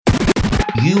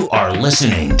You are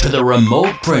listening to the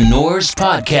Remotepreneurs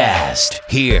Podcast.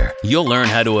 Here, you'll learn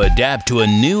how to adapt to a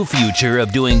new future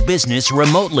of doing business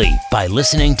remotely by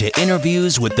listening to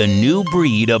interviews with the new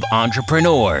breed of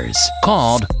entrepreneurs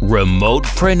called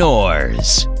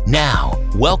Remotepreneurs. Now,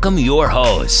 welcome your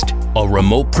host, a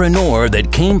remotepreneur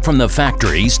that came from the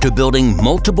factories to building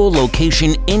multiple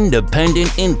location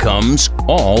independent incomes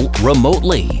all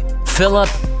remotely. Philip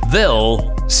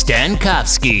Vil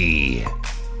Stankovsky.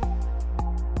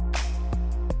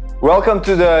 Welcome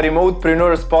to the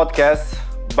Remotepreneurs Podcast.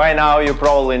 By now, you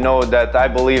probably know that I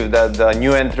believe that the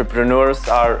new entrepreneurs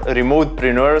are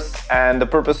remotepreneurs, and the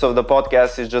purpose of the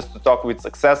podcast is just to talk with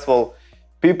successful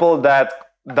people that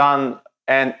done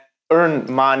and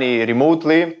earn money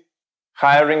remotely,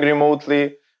 hiring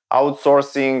remotely,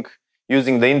 outsourcing,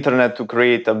 using the internet to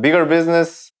create a bigger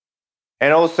business.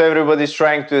 And also everybody's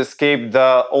trying to escape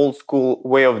the old school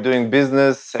way of doing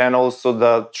business and also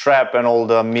the trap and all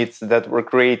the myths that were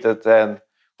created and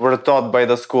were taught by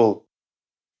the school.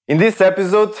 In this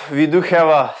episode, we do have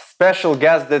a special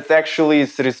guest that actually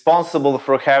is responsible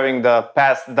for having the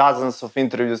past dozens of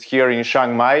interviews here in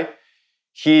Chiang Mai.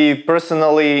 He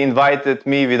personally invited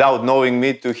me without knowing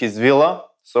me to his villa.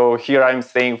 So here I'm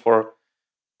staying for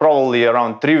probably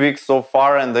around 3 weeks so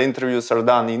far, and the interviews are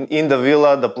done in the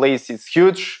villa. The place is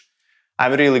huge.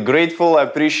 I'm really grateful. I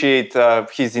appreciate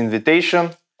his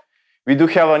invitation. We do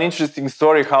have an interesting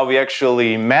story how we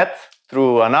actually met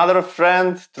through another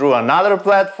friend, through another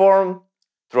platform,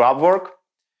 through Upwork.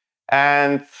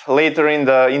 And later in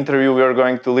the interview, we are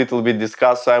going to little bit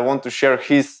discuss. So I want to share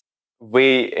his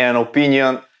way and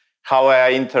opinion, how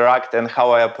I interact and how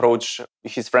I approach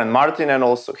his friend Martin and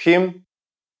also him.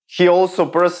 He also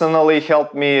personally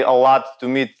helped me a lot to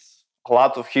meet a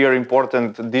lot of here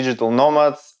important digital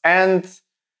nomads and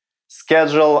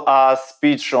schedule a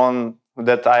speech on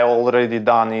that I already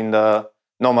done in the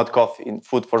Nomad Coffee in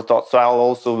Food for Thought. So I'll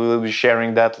also will be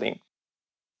sharing that link.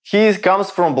 He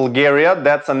comes from Bulgaria.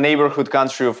 That's a neighborhood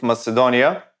country of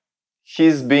Macedonia.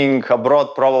 He's been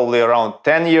abroad probably around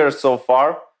 10 years so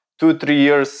far. 2-3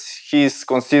 years he's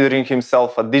considering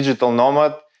himself a digital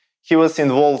nomad. He was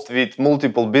involved with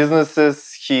multiple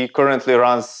businesses. He currently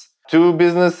runs 2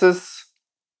 businesses.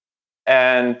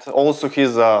 And also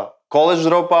he's a college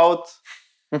dropout.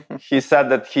 He said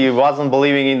that he wasn't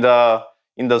believing in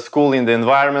the school, in the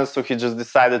environment, so he just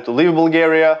decided to leave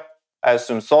Bulgaria, I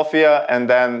assume Sofia, and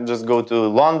then just go to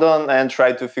London and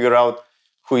try to figure out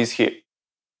who is he.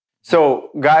 So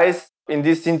guys, in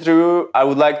this interview, I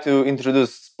would like to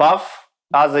introduce Puff.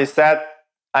 As I said,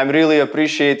 I'm really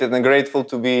appreciated and grateful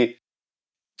to be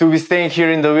staying here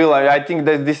in the villa. I think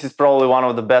that this is probably one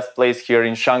of the best places here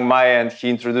in Chiang Mai, and he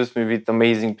introduced me with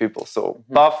amazing people. So,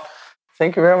 Puff.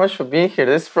 Thank you very much for being here.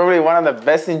 This is probably one of the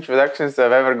best introductions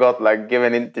I've ever got, like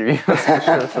given interviews.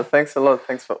 So thanks a lot.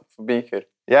 Thanks for being here.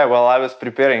 Yeah, well, I was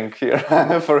preparing here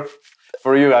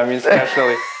for you. I mean,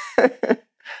 especially.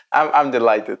 I'm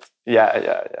delighted.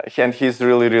 Yeah. And he's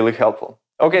really, really helpful.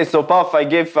 Okay, so Puff, I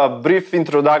gave a brief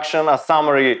introduction, a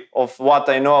summary of what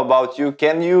I know about you.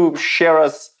 Can you share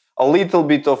us a little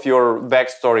bit of your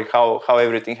backstory, how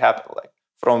everything happened, like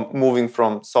from moving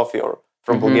from Sofia or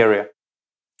from Bulgaria?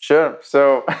 Sure.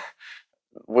 So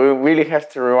we really have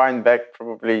to rewind back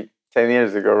probably 10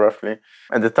 years ago, roughly.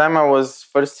 At the time I was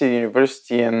first year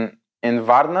university in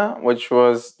Varna, which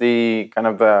was the kind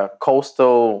of the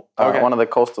coastal, one of the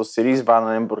coastal cities,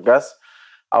 Varna and Burgas.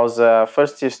 I was a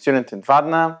first year student in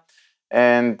Varna,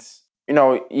 and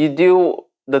you do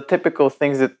the typical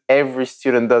things that every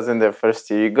student does in their first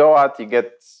year. You go out, you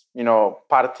get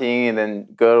partying, and then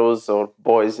girls or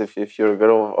boys, if you're a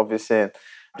girl, obviously,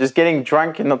 just getting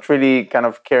drunk and not really kind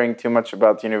of caring too much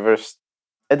about university.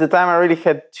 At the time, I really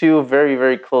had 2 very,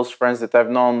 very close friends that I've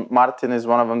known. Martin is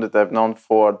one of them that I've known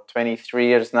for 23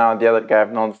 years now. The other guy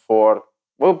I've known for,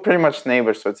 pretty much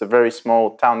neighbors. So it's a very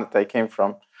small town that I came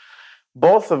from.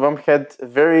 Both of them had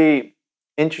very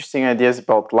interesting ideas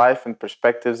about life and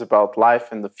perspectives about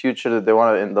life and the future that they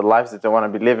want to, and the lives that they want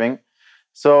to be living.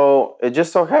 So it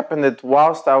just so happened that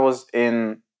whilst I was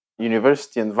in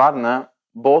university in Varna,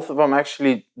 both of them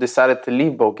actually decided to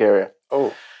leave Bulgaria.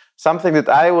 Oh. Something that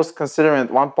I was considering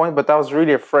at one point, but I was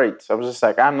really afraid. So I was just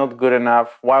like, I'm not good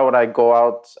enough. Why would I go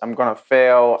out? I'm going to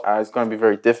fail. It's going to be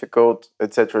very difficult,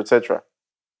 etc., etc.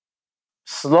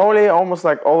 Slowly, almost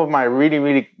like all of my really,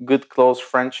 really good close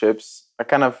friendships, I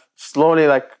kind of slowly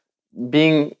like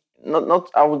being, not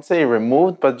I would say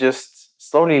removed, but just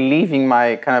slowly leaving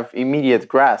my kind of immediate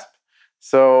grasp.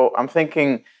 So I'm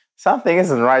thinking, something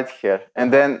isn't right here.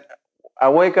 And then I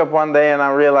wake up one day and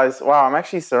I realize, wow, I'm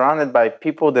actually surrounded by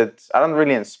people that I don't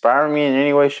really inspire me in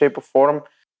any way, shape, or form.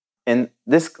 and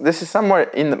this is somewhere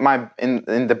in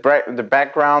the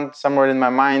background, somewhere in my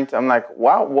mind. I'm like,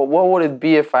 wow, what would it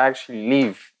be if I actually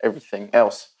leave everything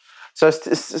else? So I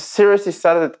seriously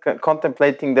started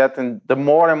contemplating that, and the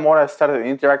more and more I started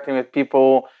interacting with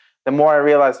people, the more I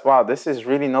realized, wow, this is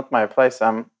really not my place.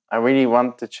 I really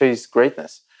want to chase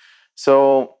greatness.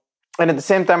 So, and at the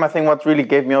same time, I think what really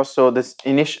gave me also this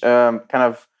initial kind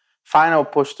of final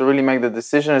push to really make the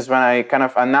decision is when I kind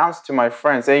of announced to my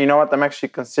friends, hey, you know what, I'm actually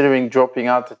considering dropping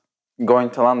out, going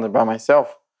to London by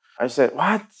myself. I said,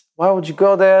 what? Why would you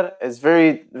go there? It's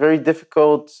very, very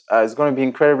difficult. It's going to be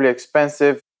incredibly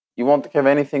expensive. You won't have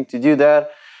anything to do there.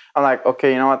 I'm like,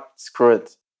 okay, you know what, screw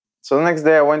it. So the next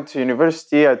day I went to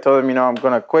university. I told them, you know, I'm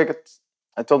going to quit.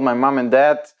 I told my mom and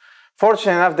dad.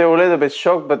 Fortunately enough, they were a little bit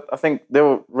shocked, but I think they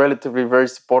were relatively very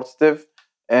supportive.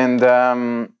 And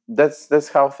that's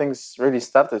how things really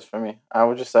started for me. I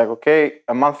was just like, okay,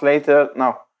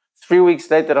 3 weeks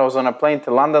later, I was on a plane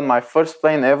to London, my first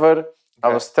plane ever. Okay. I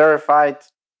was terrified.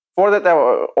 For that,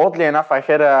 oddly enough, I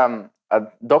had a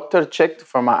doctor checked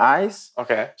for my eyes.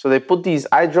 Okay. So they put these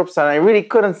eye drops and I really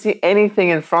couldn't see anything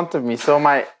in front of me. So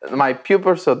my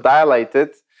pupils are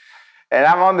dilated. And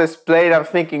I'm on this plane, I'm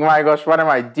thinking, my gosh, what am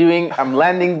I doing? I'm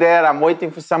landing there, I'm waiting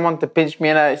for someone to pinch me,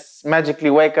 and I magically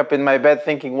wake up in my bed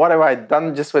thinking, what have I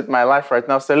done just with my life right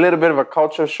now? So a little bit of a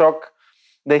culture shock.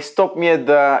 They stopped me at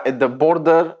the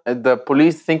border, at the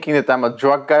police, thinking that I'm a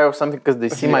drug guy or something because they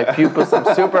see my pupils.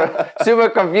 I'm super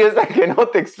confused. I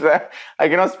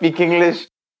cannot speak English.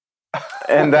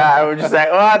 And I was just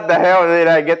like, what the hell did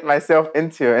I get myself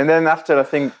into? And then after, I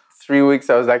think, 3 weeks,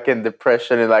 I was like in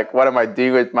depression and like, what am I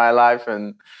doing with my life?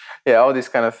 And yeah, all these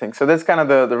kind of things. So that's kind of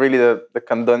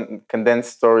the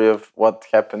condensed story of what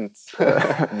happened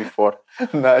before.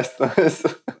 Nice.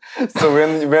 So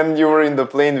when you were in the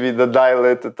plane with the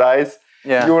dilated eyes,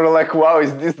 you were like, wow,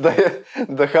 is this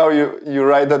the how you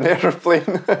ride an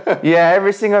airplane? Yeah,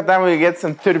 every single time we get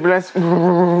some turbulence,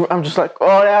 I'm just like,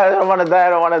 oh yeah, I don't want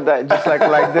to die. Just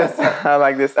like this,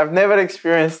 like this. I've never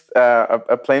experienced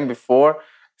a plane before.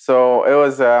 So it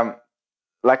was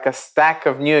like a stack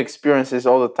of new experiences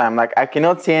all the time. Like I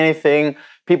cannot see anything.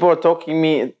 People are talking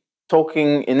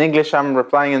in English. I'm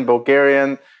replying in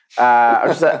Bulgarian. I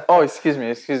was just like, oh, excuse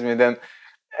me. Then,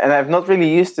 and I've not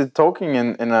really used to talking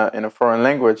in a foreign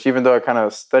language, even though I kind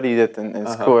of studied it in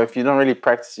school. If you don't really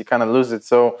practice, you kind of lose it.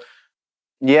 So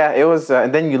yeah, it was.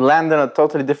 And then you land in a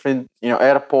totally different,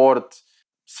 airport,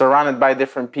 surrounded by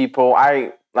different people.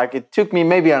 It took me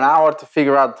maybe an hour to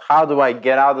figure out how do I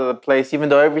get out of the place, even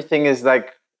though everything is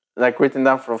like written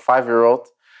down for a 5-year-old.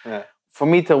 Yeah. For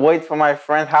me to wait for my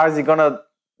friend, how is he gonna,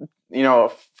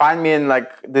 find me in like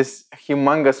this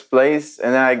humongous place?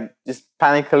 And then I just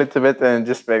panic a little bit and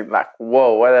just like,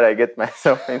 whoa, what did I get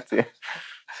myself into?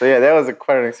 So yeah, that was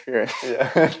quite an experience.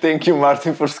 Yeah, thank you,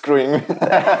 Martin, for screwing me.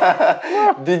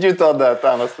 Did you thought that,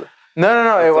 honestly? No.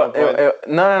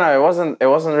 It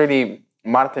wasn't really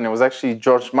Martin. It was actually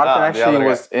George. Martin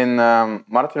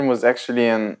was actually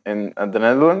in the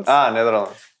Netherlands.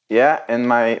 Netherlands. Yeah, and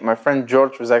my friend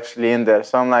George was actually in there.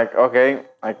 So I'm like, okay,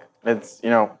 let's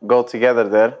go together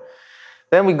there.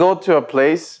 Then we go to a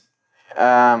place.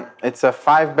 It's a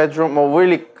 5-bedroom, or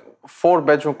really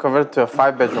 4-bedroom converted to a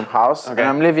 5-bedroom house, and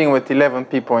I'm living with 11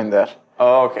 people in there.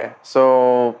 Oh, okay.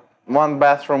 So 1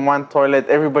 bathroom, 1 toilet.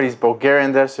 Everybody's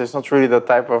Bulgarian there, so it's not really the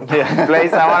type of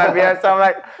place I want to be at. So I'm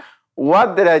like,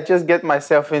 what did I just get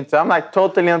myself into? I'm like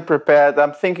totally unprepared.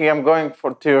 I'm thinking I'm going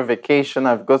to a vacation.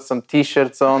 I've got some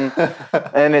t-shirts on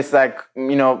and it's like,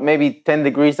 maybe 10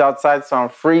 degrees outside. So I'm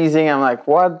freezing. I'm like,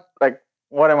 what? Like,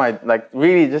 what am I like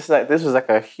really just like, this was like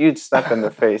a huge slap in the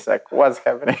face. Like what's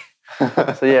happening?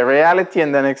 So yeah, reality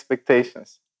and then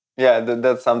expectations. Yeah,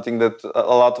 that's something that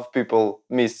a lot of people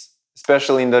miss,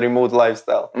 especially in the remote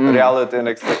lifestyle, reality and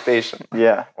expectation.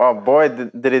 Yeah. Well, boy,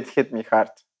 did it hit me hard.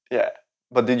 Yeah.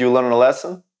 But did you learn a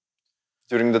lesson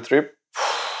during the trip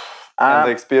and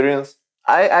the experience?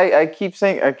 I keep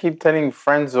telling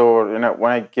friends or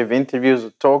when I give interviews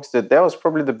or talks that was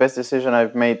probably the best decision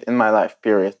I've made in my life,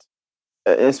 period.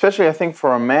 Especially I think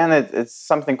for a man, it's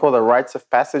something called a rites of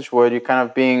passage, where you're kind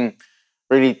of being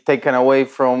really taken away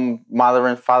from mother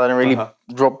and father and really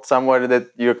dropped somewhere that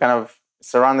you're kind of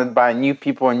surrounded by new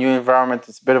people, a new environment.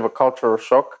 It's a bit of a cultural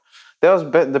shock. That was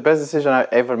the best decision I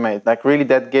ever made. Like really,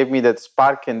 that gave me that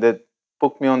spark and that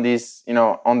put me on these,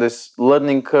 on this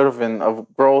learning curve and of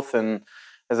growth and,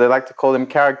 as I like to call them,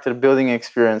 character building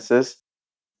experiences.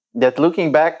 That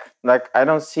looking back, like I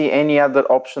don't see any other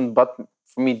option but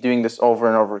for me doing this over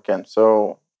and over again.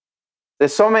 So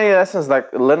there's so many lessons.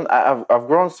 Like I've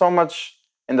grown so much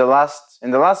in the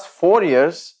last 4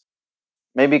 years.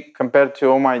 maybe compared to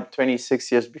all my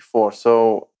 26 years before.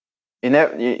 So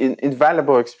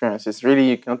invaluable experiences. Really,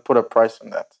 you cannot put a price on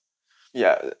that.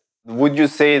 Yeah. Would you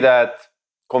say that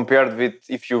compared with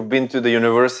if you've been to the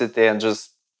university and just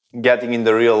getting in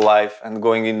the real life and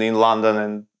going in London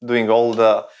and doing all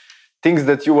the things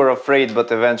that you were afraid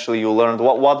but eventually you learned,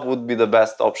 what would be the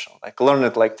best option? Like learn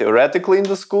it like theoretically in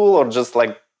the school or just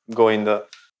like go in the...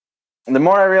 The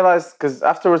more I realized, because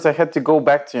afterwards I had to go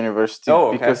back to university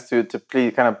because to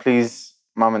please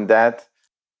mom and dad.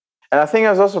 And I think it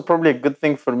was also probably a good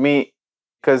thing for me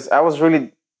because I was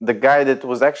really the guy that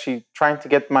was actually trying to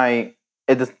get my...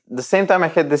 At the same time, I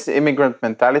had this immigrant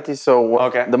mentality. So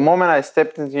the moment I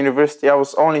stepped into university, I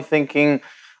was only thinking,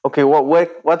 okay,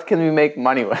 what can we make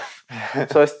money with?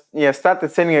 So I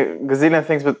started saying a gazillion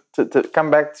things. But to come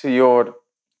back to your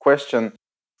question,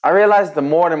 I realized the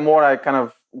more and more I kind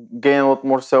of gain a lot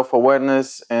more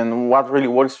self-awareness and what really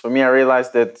works for me, I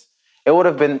realized that it would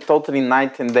have been totally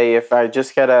night and day if I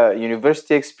just had a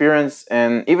university experience.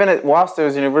 And even whilst I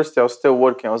was in university, I was still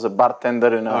working. I was a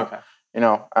bartender in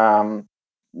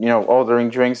ordering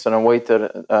drinks and a waiter,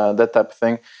 that type of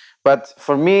thing. But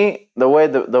for me, the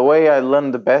way I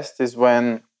learn the best is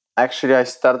when actually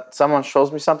someone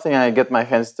shows me something and I get my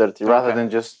hands dirty rather than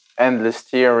just endless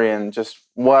theory and just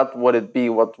what would it be?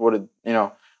 What would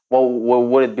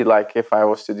it be like if I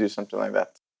was to do something like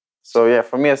that? So yeah,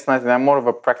 for me, it's nice. I'm more of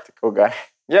a practical guy.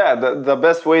 Yeah, the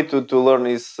best way to learn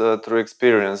is through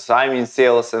experience. I'm in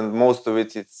sales and most of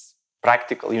it's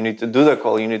practical. You need to do the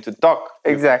call. You need to talk.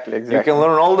 Exactly. You can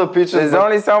learn all the pitches. There's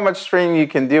only so much training you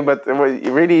can do, but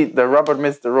really the rubber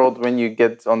meets the road when you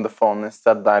get on the phone and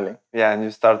start dialing. Yeah, and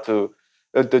you start to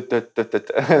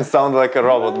sound like a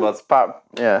robot,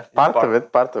 but part of it.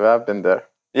 I've been there.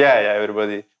 Yeah,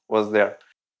 everybody was there.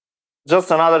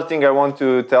 Just another thing I want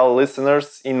to tell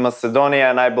listeners in Macedonia,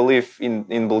 and I believe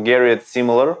in Bulgaria it's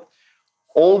similar.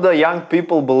 All the young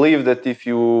people believe that if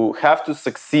you have to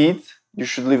succeed, you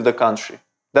should leave the country.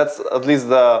 That's at least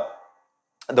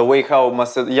the way how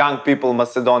young people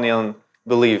Macedonian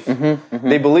believe.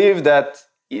 They believe that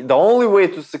the only way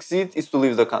to succeed is to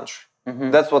leave the country.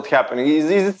 That's what happened. Is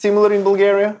it similar in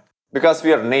Bulgaria? Because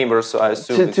we are neighbors, so I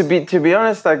assume. To be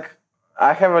honest, like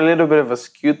I have a little bit of a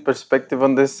skewed perspective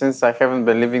on this since I haven't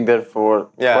been living there for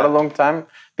a long time.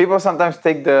 People sometimes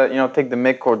take the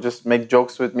mick or just make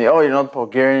jokes with me. Oh, you're not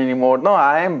Bulgarian anymore. No,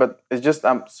 I am, but it's just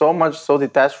I'm so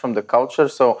detached from the culture.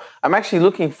 So I'm actually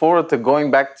looking forward to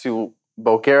going back to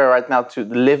Bulgaria right now to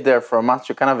live there for a month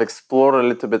to kind of explore a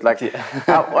little bit. Like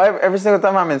every single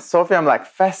time I'm in Sofia, I'm like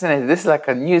fascinated. This is like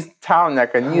a new town,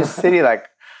 like a new city.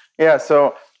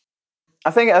 So I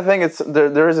think it's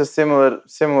there is a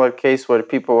similar case where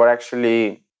people were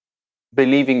actually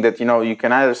believing that you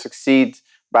can either succeed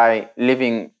by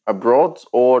living abroad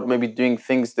or maybe doing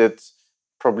things that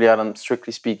probably aren't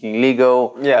strictly speaking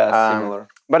legal. Yeah, similar.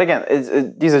 But again,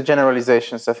 these are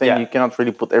generalizations. I think you cannot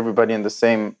really put everybody in the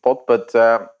same pot. But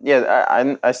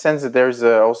I sense that there's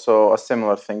also a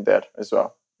similar thing there as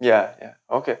well. Yeah.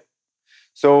 Okay.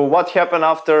 So what happened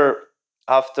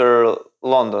after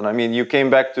London? I mean, you came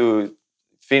back to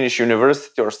finish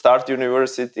university or start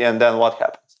university, and then what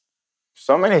happened?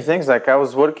 So many things. Like I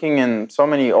was working in so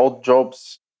many old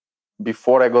jobs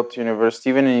before I got to university.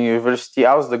 Even in university,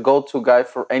 I was the go-to guy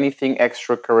for anything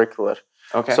extracurricular.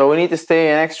 Okay. So we need to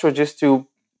stay an extra just to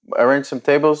arrange some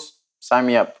tables, sign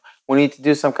me up. We need to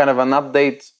do some kind of an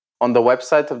update on the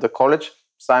website of the college,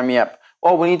 sign me up.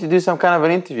 Oh, we need to do some kind of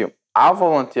an interview. I'll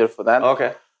volunteer for that.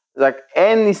 Okay. Like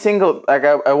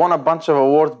I won a bunch of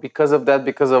awards because of that,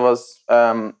 because I was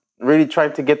really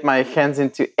trying to get my hands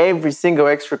into every single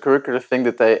extracurricular thing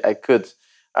that I could.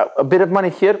 A bit of money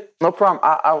here, no problem.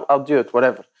 I'll do it,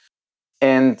 whatever.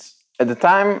 And at the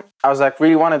time, I was like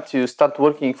really wanted to start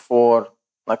working for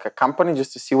like a company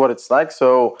just to see what it's like.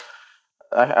 So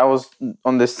I was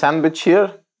on this sandwich here.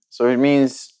 So it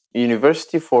means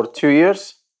university for 2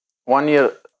 years, 1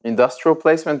 year industrial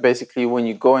placement, basically when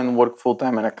you go and work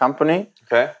full-time in a company.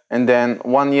 Okay. And then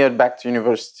 1 year back to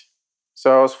university.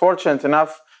 So I was fortunate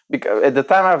enough because at the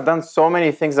time I've done so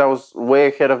many things. I was way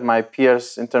ahead of my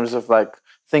peers in terms of like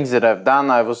things that I've done.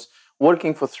 I was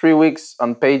working for 3 weeks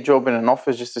unpaid job in an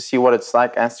office just to see what it's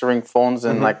like, answering phones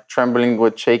and like trembling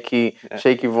with shaky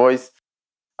voice.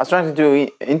 I was trying to do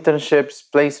internships,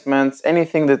 placements,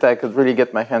 anything that I could really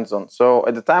get my hands on. So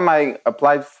at the time I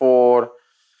applied for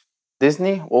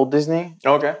Disney, Walt Disney.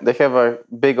 Okay. They have a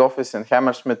big office in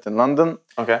Hammersmith in London.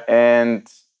 Okay. And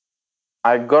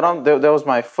I got on, that was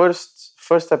my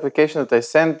first application that I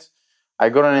sent. I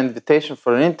got an invitation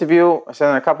for an interview. I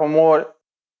sent a couple more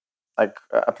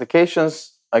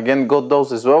applications. Again, got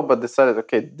those as well, but decided,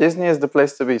 okay, Disney is the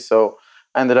place to be. So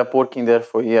I ended up working there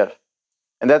for a year.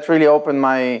 And that really opened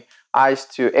my eyes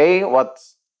to what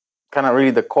kind of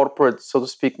really the corporate, so to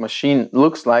speak, machine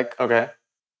looks like. Okay.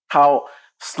 How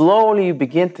slowly you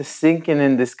begin to sink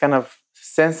in this kind of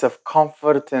sense of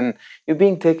comfort, and you're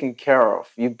being taken care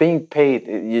of. You're being paid.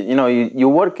 Your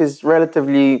work is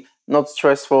relatively not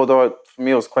stressful, though for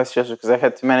me it was quite stressful because I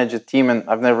had to manage a team and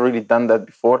I've never really done that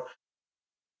before.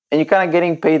 And you're kind of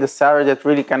getting paid a salary that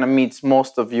really kind of meets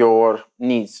most of your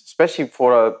needs, especially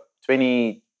for a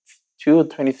 22,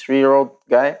 23-year-old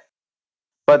guy.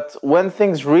 But when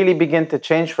things really began to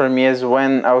change for me is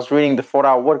when I was reading The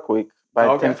 4-Hour Workweek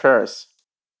by Tim Ferriss.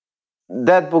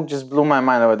 That book just blew my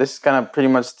mind away. This is kind of pretty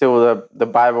much still the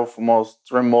Bible for most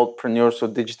remotepreneurs or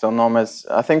digital nomads.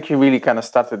 I think he really kind of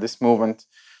started this movement.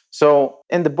 So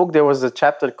in the book, there was a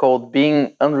chapter called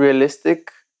Being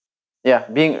Unrealistic. Yeah,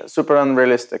 being super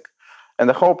unrealistic. And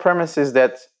the whole premise is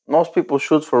that most people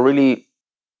shoot for really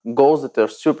goals that are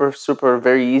super, super,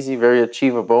 very easy, very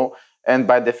achievable. And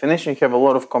by definition, you have a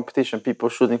lot of competition, people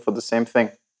shooting for the same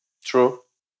thing. True.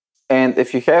 And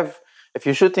if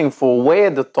you're shooting for way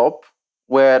at the top,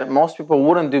 where most people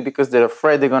wouldn't do because they're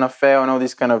afraid they're going to fail and all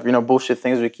these kind of bullshit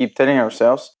things we keep telling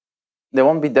ourselves, there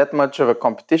won't be that much of a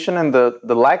competition, and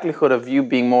the likelihood of you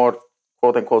being more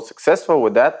quote-unquote successful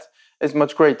with that is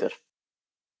much greater.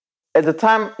 At the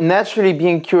time, naturally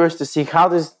being curious to see how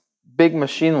this big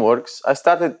machine works, I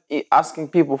started asking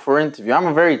people for interview. I'm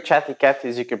a very chatty cat,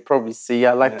 as you can probably see.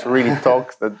 I like to really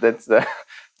talk. That's the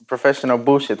professional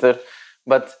bullshitter.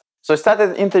 But so I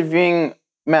started interviewing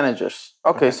managers.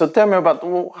 Okay, so tell me about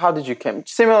how did you come?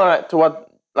 Similar to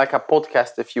what, like a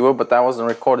podcast, if you will, but I wasn't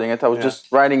recording it. I was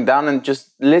just writing down and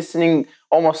just listening,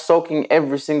 almost soaking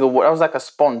every single word. I was like a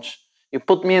sponge. You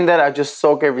put me in there, I just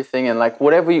soak everything in. Like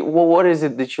what is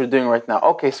it that you're doing right now?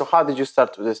 Okay, so how did you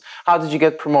start with this? How did you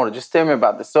get promoted? Just tell me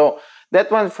about this. So that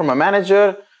went from a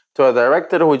manager to a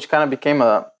director, which kind of became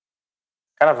a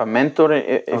kind of a mentor,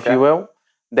 if you will.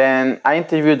 Then I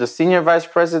interviewed the senior vice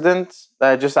president.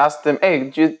 I just asked him,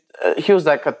 hey, he was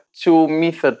like a 2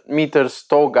 meters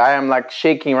tall guy. I'm like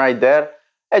shaking right there.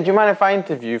 Hey, do you mind if I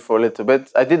interview you for a little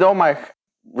bit? I did all my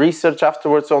research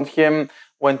afterwards on him,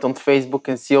 went on Facebook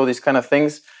and see all these kind of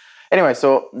things. Anyway,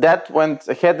 so that went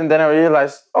ahead, and then I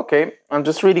realized, okay, I'm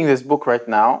just reading this book right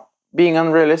now, Being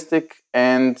Unrealistic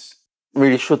and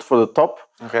really shoot for the top.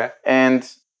 Okay. And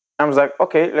I was like,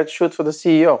 okay, let's shoot for the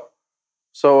CEO.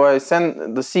 So I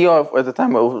sent the CEO at the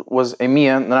time was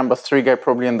Emia, the number 3 guy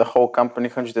probably in the whole company,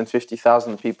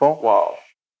 150,000 people. Wow.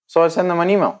 So I sent him an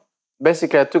email.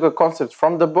 Basically, I took a concept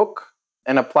from the book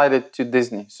and applied it to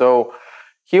Disney. So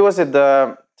he was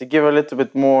to give a little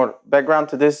bit more background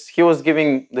to this, he was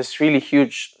giving this really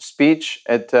huge speech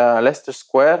at Leicester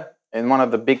Square in one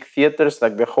of the big theaters.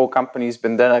 Like the whole company's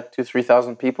been there, like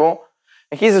 2,000-3,000 people.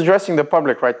 And he's addressing the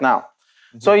public right now.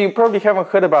 So you probably haven't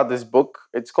heard about this book.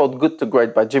 It's called Good to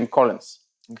Great by Jim Collins.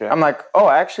 Okay. I'm like,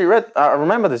 I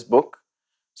remember this book.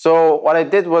 So what I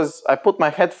did was I put my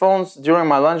headphones during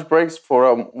my lunch breaks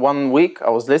for 1 week. I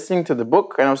was listening to the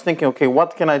book and I was thinking, okay,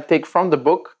 what can I take from the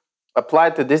book, apply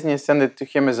it to Disney and send it to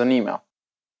him as an email?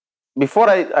 Before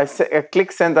I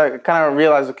click send, I kind of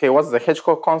realized, okay, what's the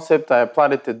Hitchcock concept? I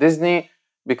applied it to Disney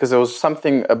because it was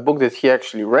a book that he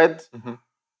actually read. Mm-hmm.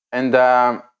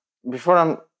 And before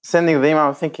I'm sending the email,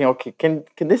 I'm thinking, okay, can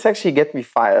this actually get me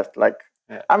fired? Like,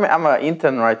 I'm an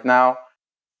intern right now.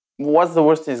 What's the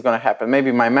worst thing that's going to happen?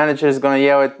 Maybe my manager is going to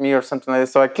yell at me or something like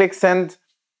this. So I click send,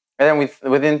 and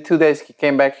then within 2 days, he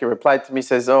came back. He replied to me,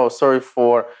 says, "Oh, sorry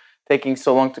for taking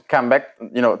so long to come back,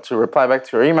 to reply back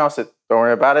to your email." I said, "Don't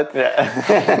worry about it."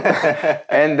 Yeah.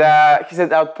 And he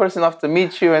said, "I'd personally love to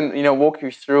meet you and walk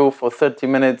you through for 30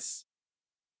 minutes."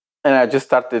 And I just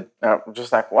started,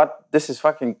 just like, what? This is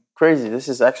fucking crazy. This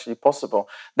is actually possible.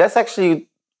 That's actually,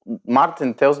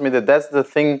 Martin tells me that's the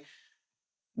thing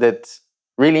that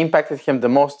really impacted him the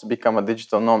most to become a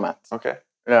digital nomad. Okay.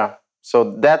 Yeah. So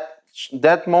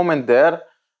that moment there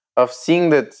of seeing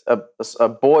that a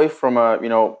boy from a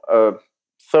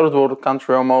third world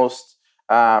country almost,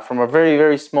 from a very,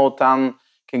 very small town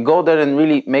can go there and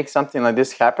really make something like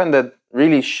this happen, that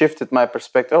really shifted my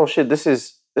perspective. Oh shit, this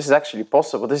is actually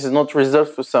possible. This is not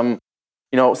reserved for some,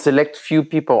 select few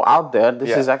people out there.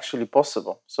 This is actually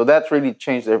possible. So that really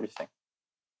changed everything.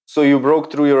 So you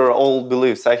broke through your old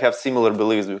beliefs. I have similar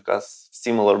beliefs because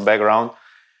similar background.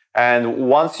 And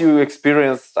once you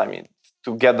experienced,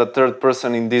 to get the third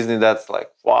person in Disney, that's like,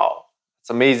 wow, it's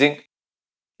amazing.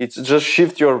 It's just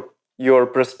shift your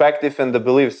perspective and the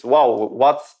beliefs. Wow,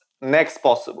 what's next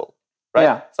possible? Right?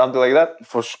 Yeah. Something like that?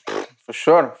 For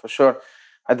sure.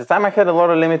 At the time, I had a lot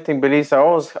of limiting beliefs. I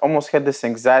almost had this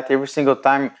anxiety every single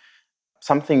time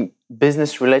something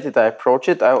business related, I approach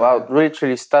it, I would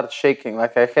literally start shaking.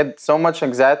 Like I had so much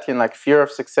anxiety and like fear of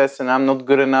success and I'm not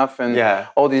good enough and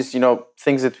all these,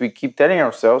 things that we keep telling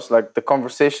ourselves, like the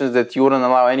conversations that you wouldn't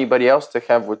allow anybody else to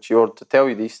have with you or to tell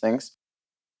you these things.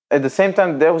 At the same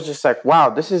time, that was just like, wow,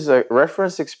 this is a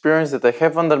reference experience that I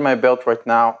have under my belt right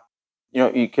now.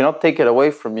 You cannot take it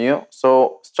away from you.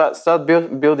 So start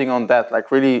building on that.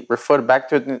 Like really refer back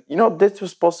to it. And, this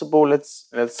was possible. Let's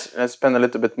spend a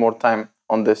little bit more time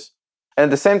on this. And at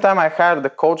the same time, I hired a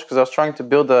coach because I was trying to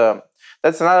build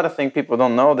that's another thing people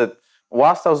don't know, that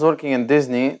whilst I was working in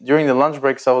Disney, during the lunch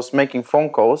breaks, I was making phone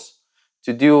calls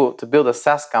to build a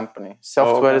SaaS company,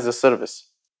 software as a service.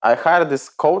 I hired this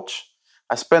coach.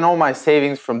 I spent all my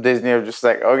savings from Disney. I was just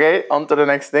like, okay, on to the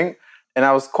next thing. And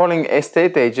I was calling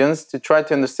estate agents to try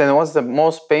to understand what's the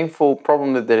most painful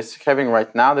problem that they're having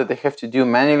right now, that they have to do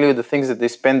manually, the things that they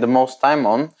spend the most time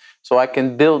on. So I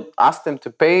can ask them to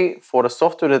pay for the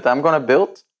software that I'm going to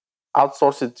build,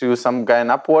 outsource it to some guy in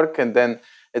Upwork, and then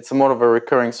it's more of a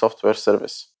recurring software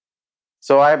service.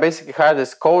 So I basically hired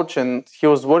this coach and he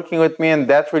was working with me, and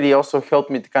that really also helped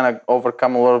me to kind of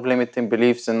overcome a lot of limiting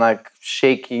beliefs and like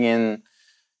shaking and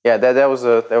that was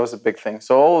a big thing.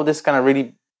 So all of this kind of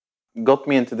really got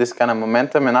me into this kind of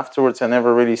momentum, and afterwards I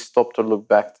never really stopped or looked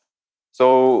back.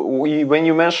 So when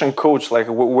you mention coach, like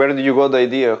where did you got the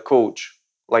idea coach?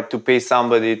 Like to pay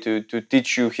somebody to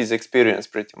teach you his experience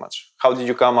pretty much. How did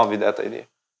you come up with that idea?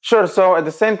 Sure. So at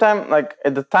the same time, like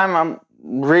at the time I'm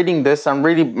reading this,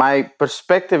 my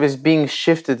perspective is being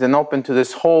shifted and open to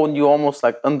this whole new, almost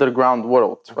like underground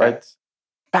world, right?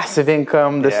 Passive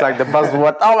income, like the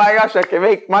buzzword. Oh my gosh, I can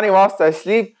make money whilst I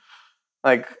sleep.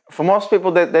 Like for most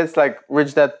people, that's like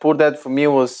rich dad, poor dad. For me, it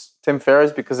was Tim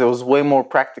Ferriss because it was way more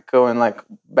practical and like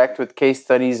backed with case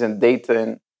studies and data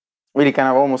and really kind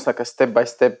of almost like a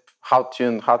step-by-step how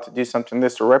to do something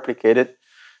this or replicate it.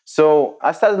 So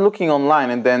I started looking online,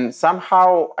 and then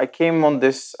somehow I came on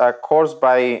this course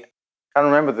by, I can't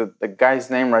remember the guy's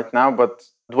name right now, but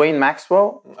Dwayne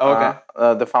Maxwell,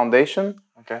 the foundation.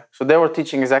 Okay. So they were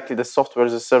teaching exactly the software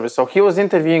as a service. So he was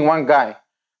interviewing one guy,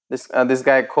 this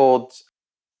guy called,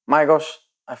 my gosh,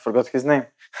 I forgot his name.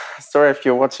 Sorry if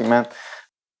you're watching, man.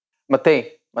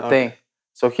 Matej. Okay.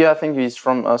 So here I think he's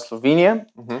from Slovenia.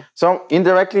 Mm-hmm. So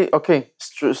indirectly,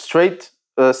 straight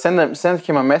send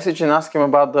him a message and ask him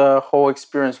about the whole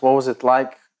experience. What was it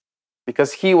like?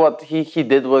 Because what he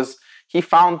did was he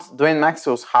found Dwayne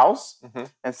Maxwell's house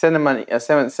and send him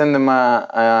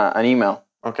an email.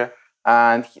 Okay.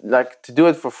 And to do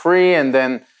it for free, and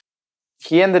then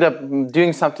he ended up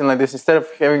doing something like this. Instead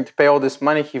of having to pay all this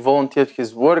money, he volunteered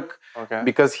his work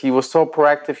because he was so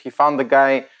proactive. He found the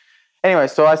guy. Anyway,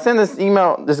 so I sent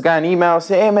this guy an email,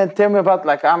 say, hey man, tell me about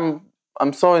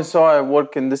I'm so and so. I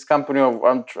work in this company,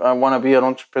 or I want to be an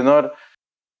entrepreneur.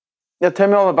 Yeah, tell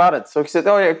me all about it. So he said,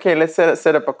 okay, let's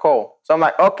set up a call. So I'm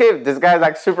like, okay, this guy's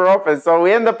like super open. So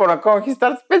we end up on a call. He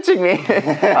starts pitching me.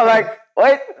 I'm like,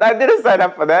 wait, I didn't sign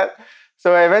up for that.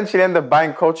 So I eventually ended up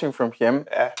buying coaching from him.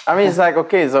 Yeah. I mean, it's like,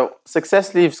 okay, so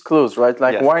success leaves clues, right?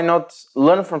 Like, why not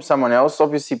learn from someone else?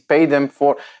 Obviously, pay them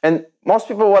for. And most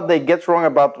people, what they get wrong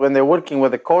about when they're working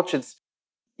with a coach, it's,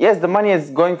 yes, the money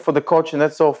is going for the coach, and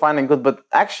that's all fine and good. But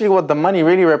actually, what the money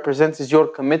really represents is your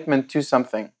commitment to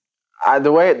something.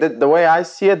 The way I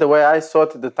see it, the way I saw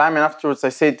it at the time, and afterwards, I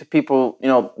say to people,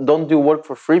 don't do work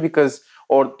for free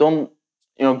or don't,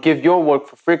 give your work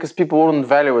for free because people wouldn't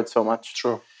value it so much.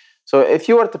 True. So if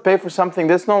you were to pay for something,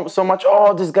 there's not so much,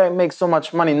 this guy makes so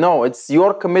much money. No, it's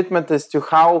your commitment as to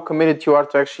how committed you are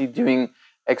to actually doing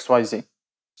XYZ.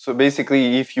 So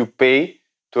basically, if you pay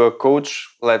to a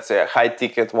coach, let's say a high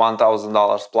ticket,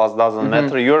 $1,000 plus, doesn't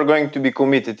matter, you're going to be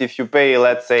committed. If you pay,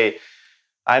 let's say,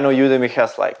 I know Udemy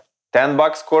has like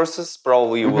 $10 courses,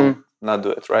 probably you will not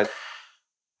do it, right?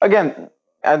 Again,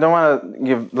 I don't want to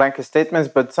give blanket statements,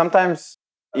 but sometimes,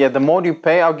 the more you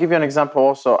pay, I'll give you an example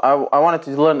also. I wanted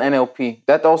to learn NLP.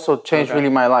 That also changed really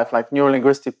my life, like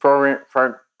neuro-linguistic programming.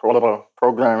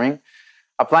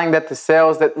 Applying that to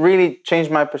sales, that really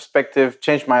changed my perspective,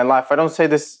 changed my life. I don't say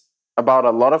this about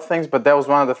a lot of things, but that was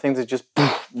one of the things that just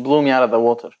blew me out of the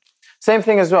water. Same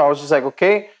thing as well. I was just like,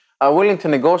 okay, I'm willing to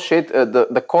negotiate.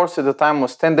 The course at the time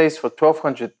was 10 days for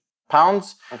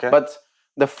 £1,200. Okay. But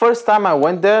the first time I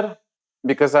went there,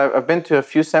 because I've been to a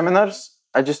few seminars,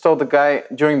 I just told the guy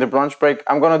during the brunch break,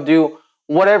 I'm going to do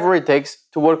whatever it takes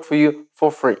to work for you for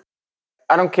free.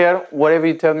 I don't care. Whatever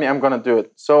you tell me, I'm going to do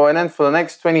it. So, and then for the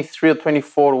next 23 or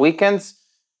 24 weekends,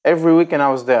 every weekend I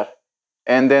was there.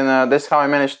 And then that's how I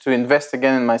managed to invest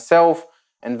again in myself,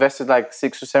 invested like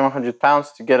 £600 or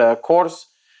 £700 to get a course.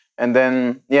 And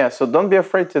then, so don't be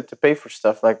afraid to pay for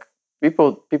stuff. Like,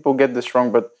 People get this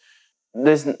wrong, but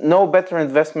there's no better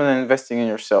investment than investing in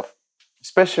yourself,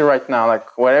 especially right now,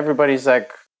 like where everybody's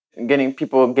like getting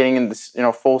in this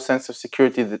false sense of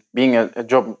security that being a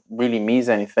job really means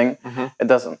anything. It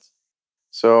doesn't.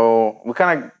 So we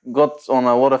kind of got on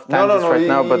a lot of tangents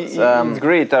now, but it's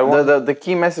great. The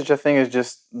key message I think is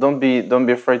just don't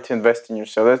be afraid to invest in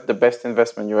yourself. That's the best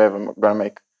investment you ever gonna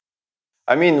make.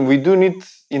 I mean, we do need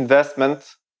investment.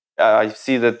 I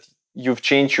see that you've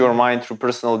changed your mind through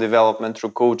personal development,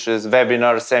 through coaches,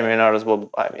 webinars, seminars. Well,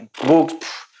 I mean, books,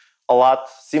 a lot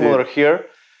similar here.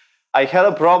 I had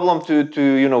a problem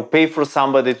to pay for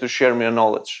somebody to share me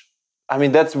knowledge. I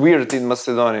mean, that's weird in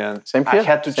Macedonia. Same here. I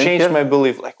had to change my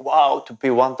belief. Like, wow, to pay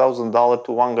 $1,000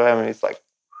 to one guy, I mean, it's like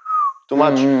too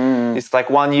much. It's like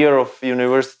 1 year of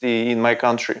university in my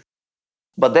country.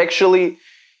 But actually,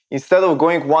 instead of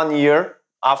going 1 year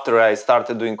after I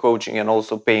started doing coaching and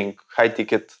also paying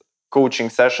high-ticket coaching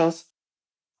sessions,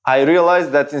 I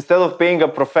realized that instead of paying a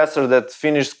professor that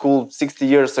finished school 60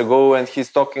 years ago and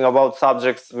he's talking about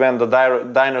subjects when the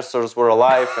dinosaurs were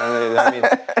alive, and I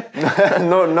mean,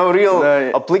 no real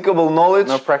applicable knowledge.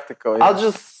 No practical. Yeah. I'll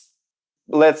just,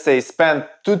 let's say, spend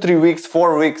 2-3 weeks,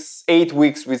 4 weeks, 8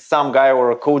 weeks with some guy or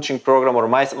a coaching program or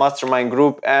my mastermind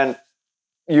group, and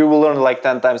you will learn like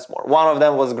 10 times more. One of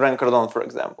them was Grant Cardone, for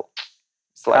example.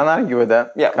 It's like, Can't argue with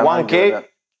that. Yeah, 1K.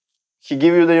 He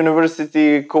give you the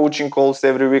university coaching calls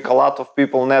every week. A lot of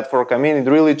people network. I mean, it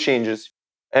really changes,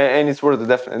 and it's worth it,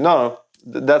 definitely. No,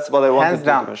 that's what I wanted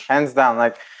to mention. Hands down.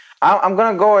 Like, I'm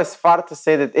gonna go as far to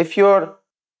say that if you're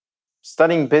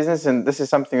studying business, and this is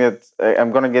something that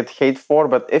I'm gonna get hate for,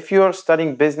 but if you're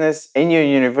studying business in your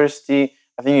university,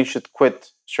 I think you should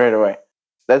quit straight away.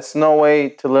 That's no way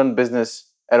to learn business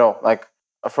at all. Like,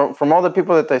 from all the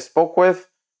people that I spoke with,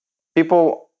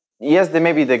 people. Yes,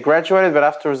 they graduated, but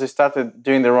afterwards they started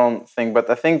doing their own thing.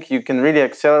 But I think you can really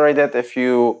accelerate that if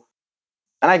you,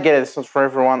 and I get it, it's not for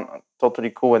everyone, I'm totally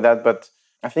cool with that, but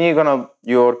I think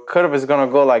your curve is gonna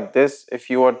go like this if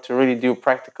you were to really do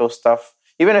practical stuff.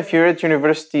 Even if you're at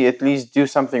university, at least do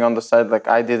something on the side like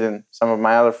I did and some of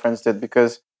my other friends did,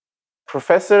 because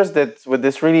professors that with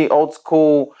this really old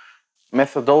school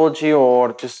methodology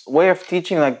or just way of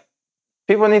teaching, like,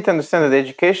 people need to understand that the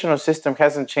educational system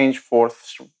hasn't changed for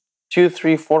 200,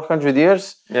 300, 400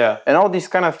 years. Yeah. And all these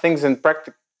kind of things in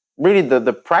practice, really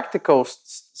the practical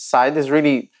side is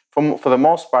really, for the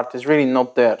most part, is really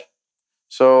not there.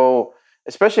 So,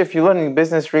 especially if you're learning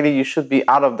business, really, you should be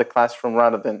out of the classroom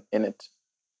rather than in it.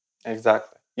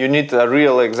 Exactly. You need a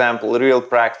real example, real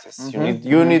practice.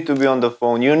 You need to be on the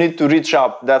phone. You need to reach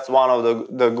up. That's one of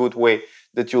the good way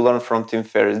that you learn from Tim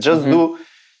Ferriss. Just do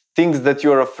things that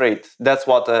you're afraid. That's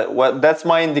that's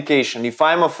my indication. If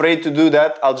I'm afraid to do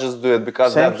that, I'll just do it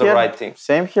because that's the right thing.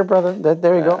 Same here, brother.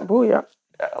 There you go. Booyah.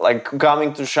 Like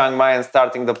coming to Chiang Mai and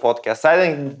starting the podcast. I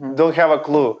don't have a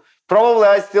clue. Probably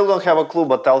I still don't have a clue,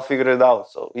 but I'll figure it out.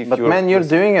 So you're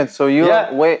doing it. So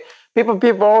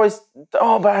people always,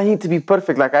 but I need to be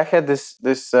perfect. Like, I had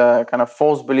this kind of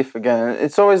false belief again.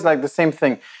 It's always like the same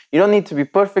thing. You don't need to be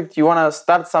perfect. You want to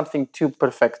start something too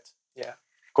perfect. Yeah.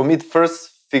 Commit first.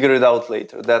 Figure it out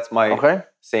later. That's my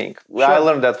saying. Sure. I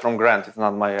learned that from Grant. It's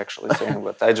not my actually saying,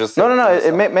 but I just... No.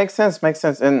 It makes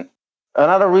sense. And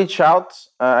another reach out,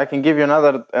 I can give you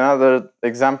another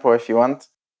example if you want.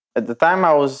 At the time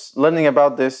I was learning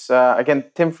about this, again,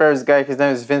 Tim Ferriss guy, his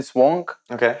name is Vince Wong.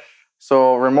 Okay.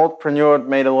 So remotepreneur,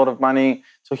 made a lot of money.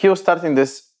 So he was starting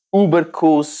this uber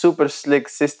cool, super slick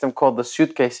system called the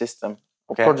Suitcase System.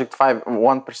 Okay. Project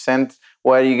 1%,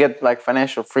 where you get like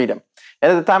financial freedom.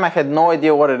 And at the time, I had no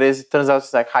idea what it is. It turns out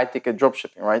it's like high-ticket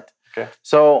dropshipping, right? Okay.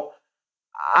 So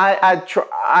I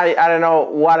don't know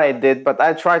what I did, but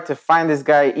I tried to find this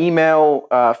guy, email,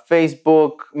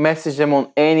 Facebook, message him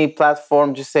on any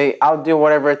platform, just say, I'll do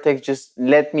whatever it takes, just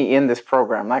let me in this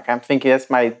program. Like, I'm thinking that's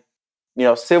my,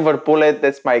 silver bullet,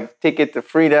 that's my ticket to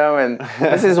freedom. And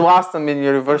this is whilst I'm in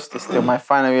university still, my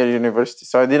final year of university.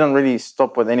 So I didn't really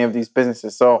stop with any of these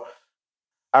businesses. So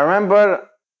I remember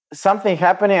something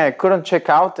happening, I couldn't check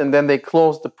out, and then they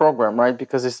closed the program, right?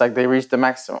 Because it's like they reached the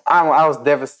maximum. I was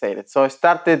devastated. So I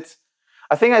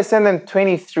think I sent them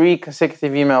 23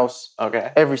 consecutive emails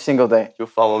every single day. You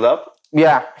followed up?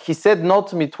 Yeah. He said no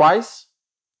to me twice.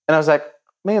 And I was like,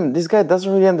 man, this guy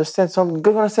doesn't really understand. So I'm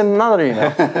going to send another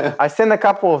email. I sent a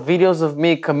couple of videos of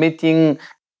me committing.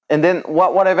 And then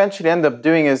what I eventually ended up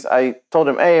doing is I told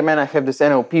him, hey, man, I have this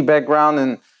NLP background.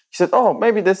 And he said, oh,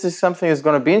 maybe this is something that's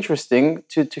going to be interesting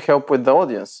to help with the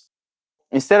audience.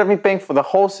 Instead of me paying for the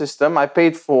whole system, I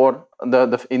paid for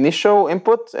the initial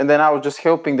input, and then I was just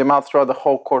helping them out throughout the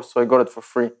whole course, so I got it for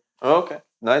free. Okay,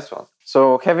 nice one. So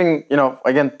having,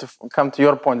 again, to come to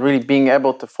your point, really being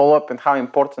able to follow up and how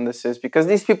important this is, because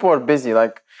these people are busy.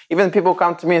 Like even people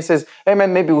come to me and says, hey man,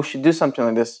 maybe we should do something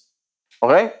like this.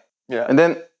 Okay? Yeah. And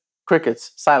then crickets,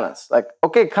 silence. Like,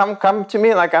 okay, come to me.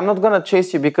 Like, I'm not going to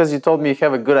chase you because you told me you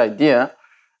have a good idea.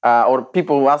 Or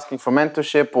people asking for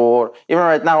mentorship, or even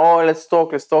right now, oh, let's talk.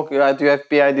 I do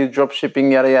FBA, I do drop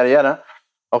shipping, yada, yada, yada.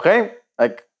 Okay?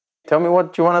 Like, tell me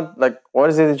what you want to, like, what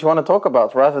is it that you want to talk about,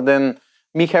 rather than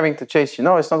me having to chase you.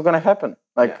 No, it's not going to happen.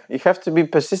 Like, you have to be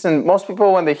persistent. Most people,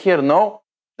 when they hear no,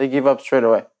 they give up straight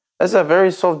away. That's a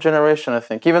very soft generation, I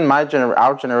think. Even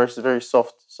our generation is very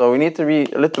soft. So we need to be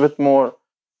a little bit more,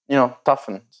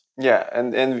 toughened. Yeah,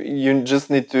 and you just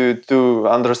need to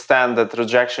understand that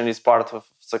rejection is part of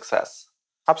success.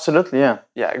 Absolutely, yeah.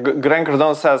 Yeah, Grant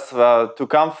Cardone says to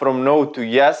come from no to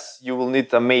yes, you will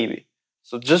need a maybe.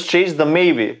 So just chase the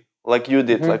maybe, like you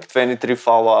did, like 23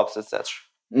 follow-ups, etc.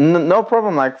 No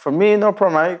problem. Like for me, no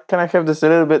problem. I kind of have this a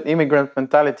little bit immigrant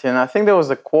mentality. And I think there was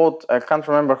a quote, I can't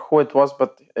remember who it was,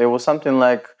 but it was something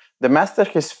like, the master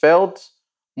has failed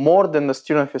more than the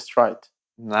student has tried.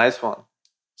 Nice one.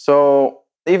 So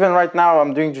even right now,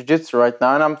 I'm doing jiu-jitsu right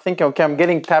now, and I'm thinking, okay, I'm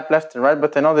getting tapped left and right,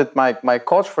 but I know that my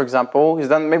coach, for example, he's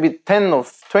done maybe 10 or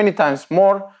 20 times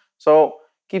more. So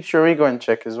keeps your ego in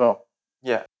check as well.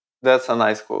 Yeah, that's a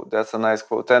nice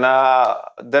quote. And I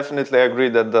definitely agree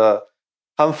that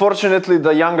unfortunately,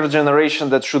 the younger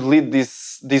generation that should lead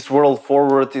this world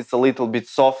forward is a little bit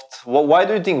soft. Why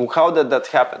do you think? How did that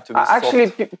happen to be actually,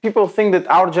 soft? People think that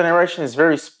our generation is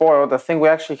very spoiled. I think we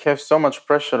actually have so much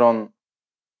pressure on.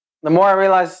 The more I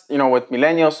realize, with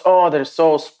millennials, they're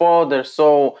so spoiled, they're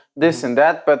so this and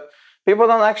that, but people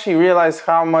don't actually realize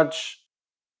how much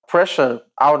pressure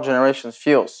our generation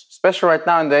feels, especially right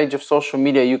now in the age of social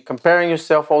media. You're comparing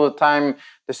yourself all the time.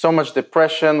 There's so much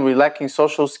depression. We're lacking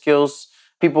social skills.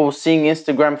 People seeing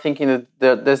Instagram thinking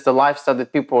that there's the lifestyle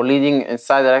that people are leading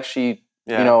inside that actually,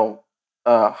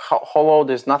 hollow.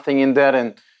 There's nothing in there,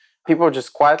 and people are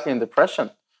just quietly in depression.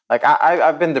 Like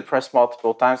I've been depressed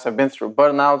multiple times. I've been through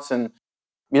burnouts, and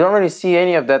you don't really see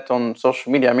any of that on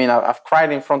social media. I mean, I've cried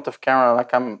in front of camera.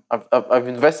 Like I've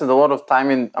invested a lot of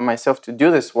time in myself to do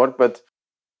this work, but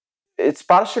it's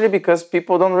partially because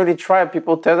people don't really try.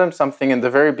 People tell them something in the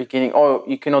very beginning. Oh,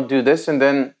 you cannot do this, and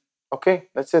then okay,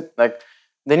 that's it. Like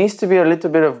there needs to be a little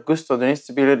bit of gusto. There needs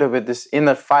to be a little bit this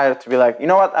inner fire to be like, you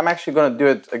know what, I'm actually going to do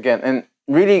it again, and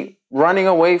really running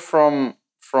away from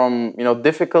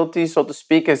difficulty, so to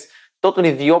speak, is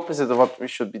totally the opposite of what we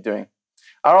should be doing.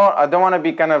 I don't want to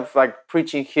be kind of like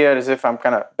preaching here as if I'm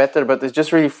kind of better, but it's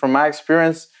just really from my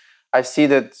experience, I see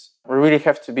that we really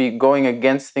have to be going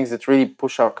against things that really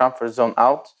push our comfort zone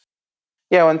out.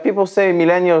 Yeah, when people say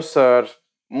millennials are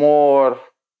more,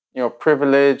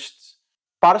 privileged,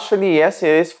 partially, yes,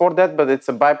 it is for that, but it's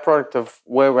a byproduct of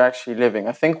where we're actually living.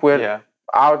 I think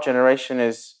our generation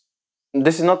is.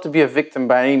 This is not to be a victim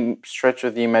by any stretch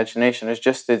of the imagination.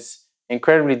 It's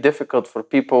incredibly difficult for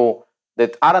people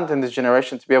that aren't in this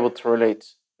generation to be able to relate.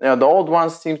 The old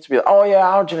ones seem to be,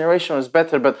 our generation was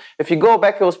better. But if you go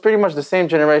back, it was pretty much the same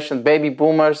generation, baby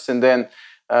boomers, and then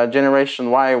generation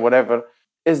Y, whatever.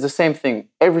 It's the same thing.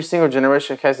 Every single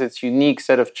generation has its unique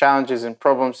set of challenges and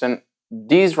problems. And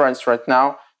these right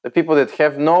now, the people that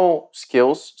have no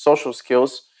skills, social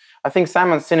skills, I think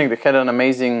Simon Sinek, that had an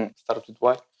amazing... Start with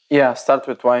why? Yeah, start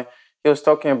with why. He was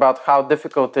talking about how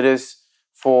difficult it is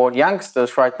for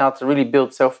youngsters right now to really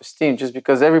build self-esteem, just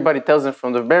because everybody tells them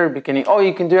from the very beginning,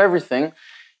 you can do everything.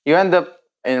 You end up,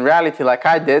 in reality, like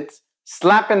I did,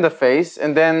 slap in the face,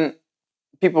 and then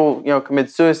people, commit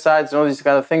suicides and all these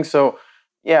kind of things. So,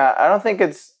 yeah, I don't think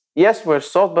yes, we're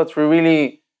soft, but we're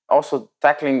really also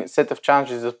tackling a set of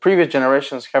challenges that previous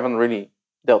generations haven't really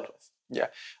dealt with. Yeah.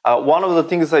 One of the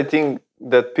things I think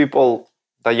that people...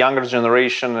 the younger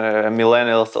generation,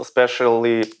 millennials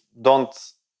especially, don't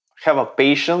have a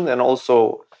patience and also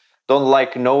don't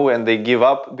like no, and they give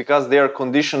up because they are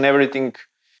conditioned everything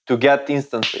to get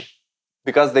instantly.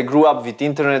 Because they grew up with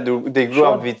internet, they grew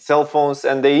up with cell phones,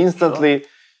 and they instantly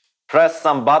press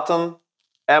some button,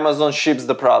 Amazon ships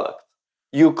the product.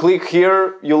 You click here,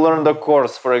 you learn the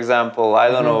course, for example. I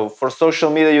don't know, for social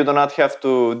media, you do not have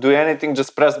to do anything,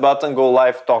 just press button, go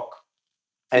live, talk.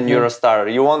 And you're a star.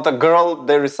 You want a girl,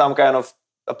 there is some kind of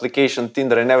application,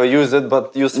 Tinder. I never use it, but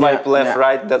you swipe left,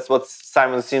 right. That's what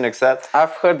Simon Sinek said.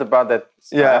 I've heard about that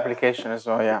application as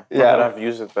well, yeah. Not that I've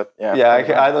used it, but yeah.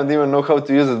 Yeah, I don't even know how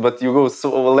to use it, but you go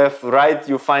left, right,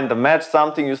 you find the match,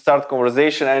 something, you start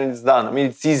conversation, and it's done. I mean,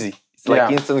 it's easy. It's like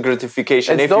Yeah. instant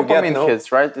gratification. It's If you get dopamine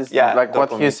hits, right? It's Yeah, like what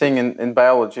dopamine he's saying in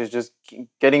biology is just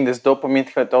getting this dopamine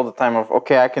hit all the time of,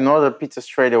 okay, I can order pizza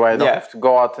straight away. I don't Yeah. have to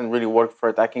go out and really work for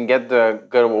it. I can get the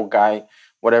girl or guy,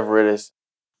 whatever it is.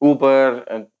 Uber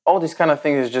and all these kind of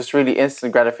things is just really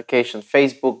instant gratification.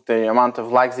 Facebook, the amount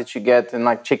of likes that you get and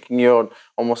like checking your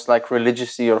almost like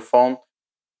religiously your phone.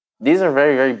 These are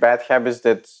very, very bad habits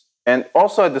and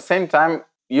also at the same time,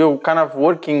 you're kind of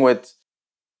working with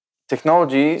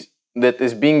technology that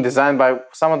is being designed by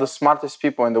some of the smartest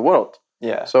people in the world.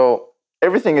 Yeah. So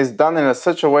everything is done in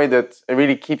such a way that it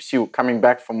really keeps you coming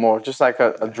back for more, just like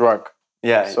a drug.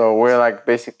 Yeah. So we're like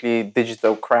basically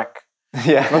digital crack.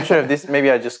 Yeah. Not sure if this, maybe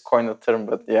I just coined the term,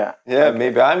 but yeah. Yeah, Okay.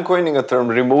 maybe I'm coining a term,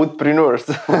 remotepreneurs.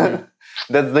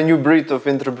 That's the new breed of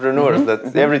entrepreneurs,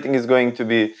 that everything is going to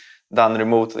be done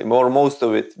remotely, most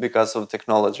of it because of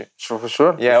technology. Sure, for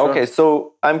sure. Yeah, for sure. okay. So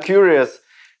I'm curious,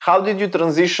 how did you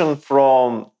transition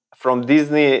from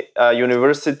Disney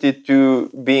University to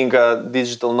being a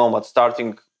digital nomad,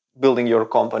 building your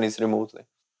companies remotely?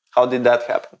 How did that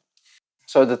happen?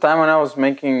 So at the time when I was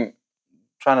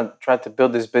try to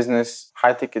build this business,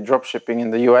 high ticket dropshipping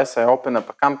in the US, I opened up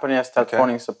a company. I started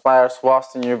phoning suppliers whilst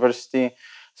in university.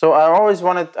 So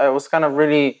I was kind of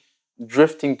really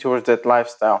drifting towards that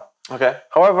lifestyle. Okay.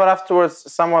 However, afterwards,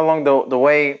 somewhere along the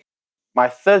way, my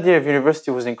third year of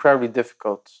university was incredibly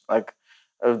difficult. Like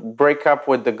a breakup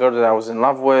with the girl that I was in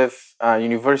love with,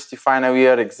 university final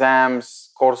year, exams,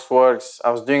 courseworks. I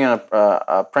was doing an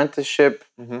apprenticeship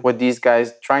with these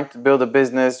guys, trying to build a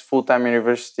business, full-time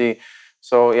university.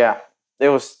 So yeah, it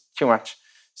was too much.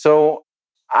 So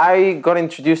I got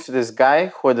introduced to this guy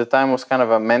who at the time was kind of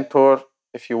a mentor,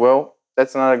 if you will.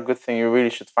 That's another good thing. You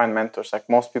really should find mentors. Like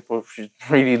most people should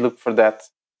really look for that.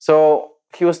 So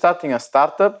he was starting a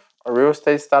startup, a real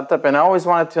estate startup. And I always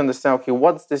wanted to understand, okay,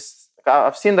 what's this?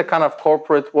 I've seen the kind of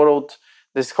corporate world,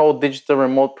 this whole digital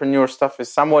remotepreneur stuff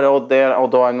is somewhere out there,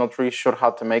 although I'm not really sure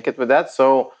how to make it with that.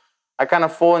 So I kind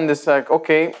of fall in this like,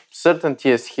 okay, certainty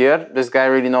is here. This guy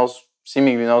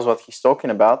seemingly knows what he's talking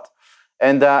about.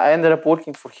 And I ended up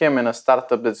working for him in a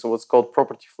startup that's what's called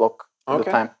Property Flock at the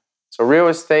time. So real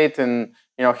estate and,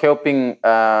 helping,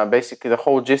 basically the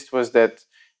whole gist was that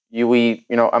we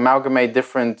amalgamate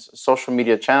different social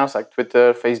media channels like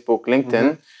Twitter, Facebook,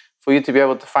 LinkedIn, for you to be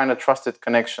able to find a trusted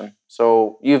connection.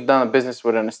 So you've done a business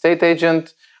with an estate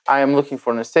agent. I am looking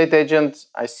for an estate agent.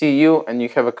 I see you and you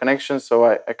have a connection. So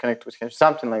I connect with him,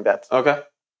 something like that. Okay.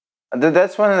 And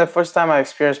that's when the first time I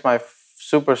experienced my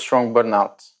super strong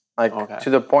burnout. To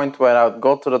the point where I would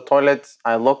go to the toilet,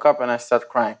 I look up and I start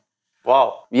crying.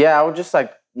 Wow. Yeah, I was just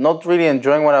like not really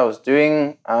enjoying what I was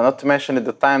doing. Not to mention at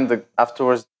the time,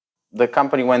 afterwards, the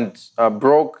company went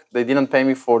broke. They didn't pay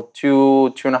me for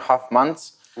 2.5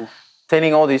 months.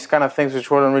 Telling all these kind of things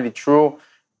which weren't really true.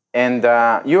 And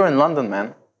you're in London,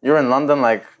 man. You're in London.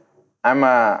 Like I'm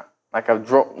a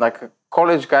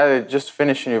college guy that just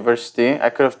finished university. I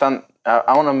could have done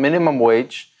on a minimum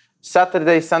wage.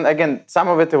 Saturday, Sunday, again, some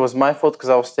of it was my fault because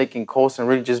I was taking calls and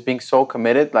really just being so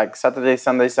committed. Like Saturday,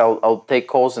 Sundays, I'll take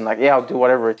calls and I'll do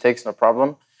whatever it takes, no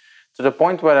problem. To the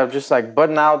point where I'm just like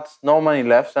burnt out, no money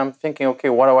left. I'm thinking, okay,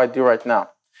 what do I do right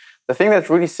now? The thing that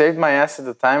really saved my ass at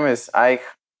the time is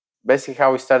basically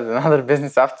how we started another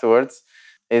business afterwards,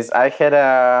 is I had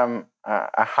a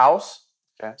house.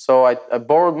 Okay. So I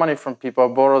borrowed money from people. I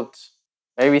borrowed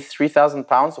maybe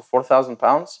 £3,000 or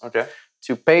 £4,000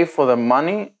 to pay for the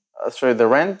money, the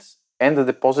rent and the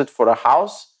deposit for a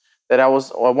house that I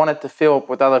wanted to fill up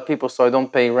with other people so I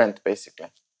don't pay rent, basically.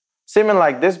 Similar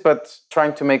like this, but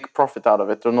trying to make profit out of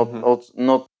it or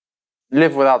not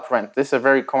live without rent. This is a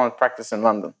very common practice in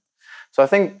London. So I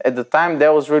think at the time,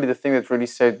 that was really the thing that really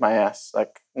saved my ass.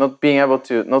 Like not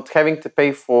having to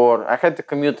pay I had to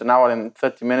commute an hour and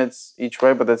 30 minutes each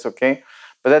way, but that's okay.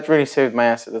 But that really saved my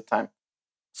ass at the time.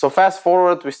 So fast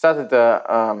forward, we started,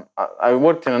 I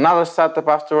worked in another startup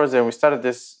afterwards, and we started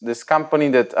this company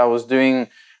that I was doing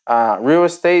real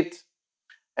estate.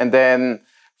 And then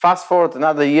fast forward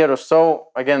another year or so,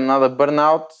 again, another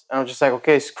burnout. And I'm just like,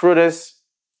 okay, screw this.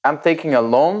 I'm taking a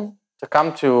loan to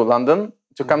come to London,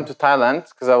 to come to Thailand,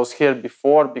 because I was here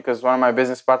before because one of my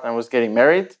business partners was getting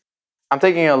married. I'm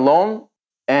taking a loan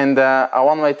and a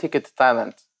one-way ticket to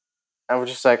Thailand. I was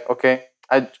just like, okay.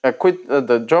 I quit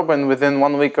the job and within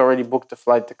 1 week I already booked a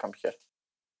flight to come here.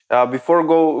 Before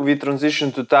we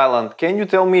transition to Thailand, can you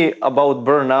tell me about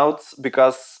burnouts?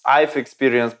 Because I've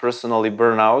experienced personally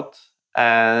burnout,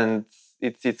 and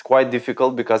it's quite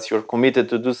difficult because you're committed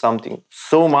to do something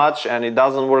so much and it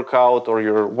doesn't work out, or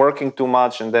you're working too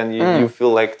much and then you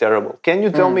feel like terrible. Can you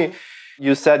tell me,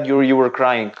 you said you were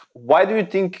crying. Why do you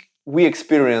think we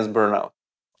experience burnout?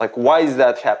 Like, why is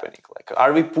that happening? Like,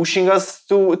 are we pushing us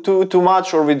too much,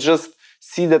 or we just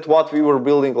see that what we were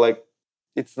building, like,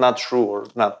 it's not true or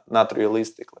not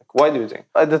realistic? Like, why do you think?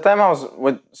 At the time I was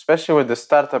especially with the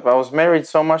startup, I was married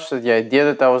so much to the idea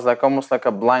that I was like almost like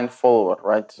a blind follower,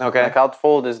 right? Okay. Like I'd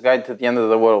follow this guy to the end of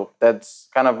the world. That's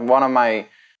kind of one of my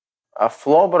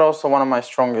flaw, but also one of my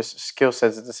strongest skill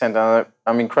sets at the same time.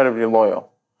 I'm incredibly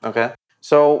loyal. Okay.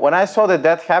 So when I saw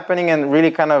that happening and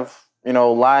really kind of,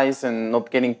 lies and not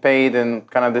getting paid and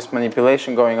kind of this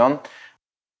manipulation going on,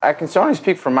 I can certainly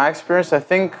speak from my experience. I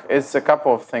think it's a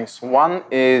couple of things. One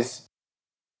is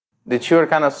that you're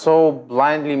kind of so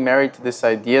blindly married to this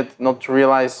idea not to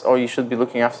realize, you should be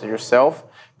looking after yourself.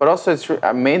 But also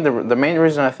the main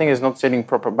reason I think is not setting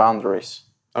proper boundaries.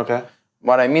 Okay.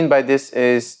 What I mean by this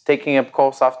is taking up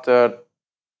calls after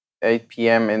 8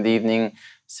 p.m. in the evening,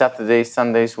 Saturdays,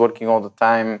 Sundays, working all the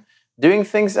time, doing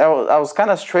things I was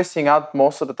kind of stressing out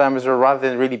most of the time as well, rather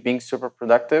than really being super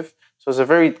productive. So it's a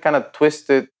very kind of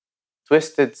twisted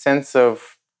sense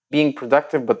of being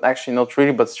productive, but actually not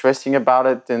really, but stressing about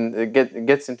it, and it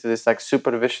gets into this like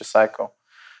super vicious cycle.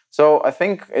 So I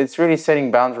think it's really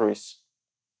setting boundaries.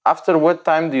 After what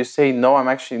time do you say, no,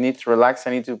 I actually need to relax,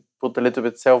 I need to put a little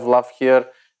bit self-love here,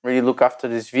 really look after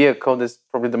this vehicle that's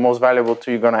probably the most valuable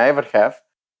tool you're going to ever have,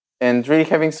 and really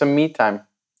having some me time,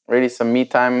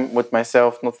 with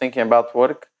myself, not thinking about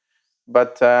work.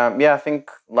 But I think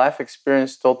life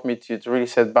experience taught me to really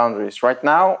set boundaries. Right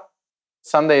now,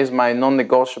 Sunday is my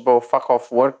non-negotiable fuck off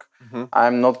work. Mm-hmm.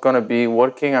 I'm not going to be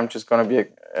working. I'm just going to be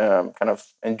kind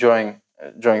of enjoying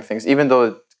things, even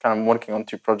though kind of working on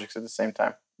 2 projects at the same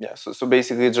time. Yeah, so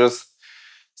basically just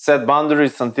set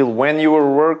boundaries until when you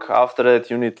will work. After that,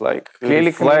 you need like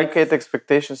clearly communicate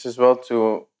expectations as well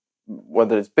to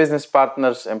whether it's business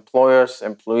partners, employers,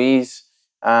 employees,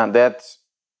 and that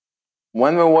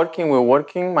when we're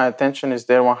working, my attention is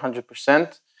there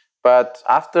 100%. But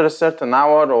after a certain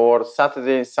hour or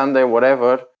Saturday, Sunday,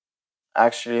 whatever,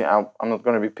 actually, I'm not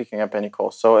going to be picking up any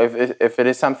calls. So if it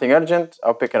is something urgent,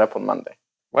 I'll pick it up on Monday.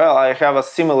 Well, I have a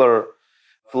similar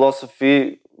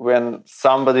philosophy. When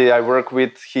somebody I work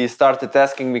with, he started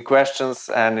asking me questions,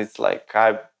 and it's like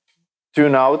I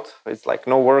tune out. It's like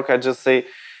no work. I just say,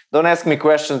 don't ask me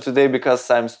questions today because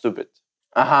I'm stupid.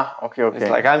 Okay. It's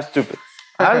like, I'm stupid.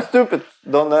 I'm stupid.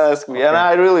 Don't ask me. Okay. And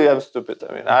I really am stupid.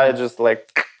 I mean, I just like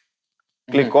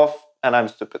click off and I'm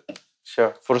stupid.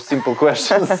 Sure. For simple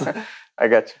questions. I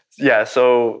got you. Yeah,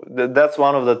 so that's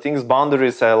one of the things,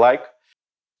 boundaries I like.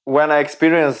 When I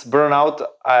experienced burnout,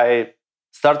 I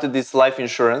started this life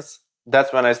insurance.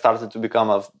 That's when I started to become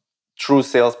a true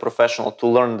sales professional, to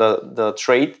learn the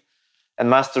trade and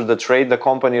master the trade. The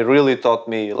company really taught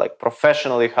me like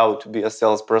professionally how to be a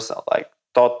salesperson, like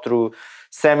taught through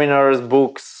seminars,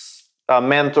 books,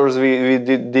 mentors we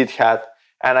did had.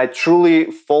 And I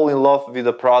truly fall in love with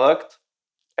the product.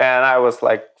 And I was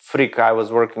like freak. I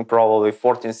was working probably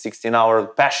 14, 16 hours,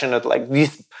 passionate like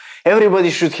this. Everybody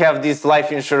should have this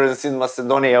life insurance in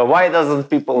Macedonia. Why doesn't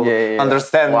people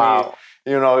understand me?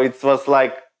 It was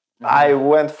like I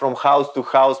went from house to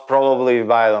house, probably,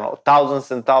 I don't know, thousands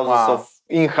and thousands of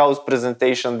in-house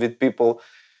presentations with people.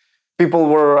 People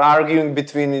were arguing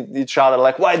between each other,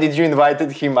 like, why did you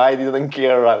invited him? I didn't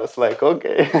care. I was like,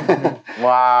 okay.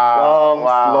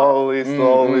 Slowly.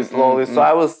 So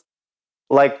I was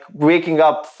like waking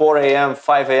up 4 a.m.,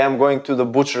 5 a.m., going to the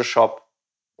butcher shop.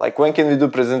 Like, when can we do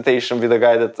presentation with a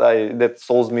guy that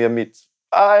sells me a meat?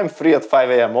 I'm free at 5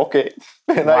 a.m. Okay.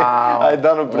 And I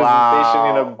done a presentation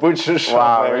in a butcher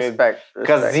shop. Respect.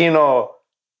 Casino.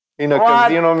 In a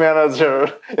casino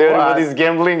manager. Everybody's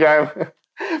gambling. I'm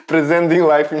presenting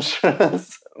life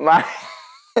insurance.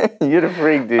 You're a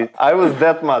freak, dude. I was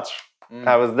that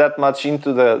much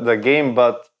into the game.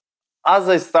 But as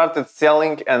I started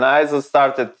selling and as I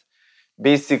started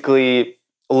basically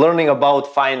learning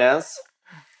about finance,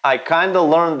 I kind of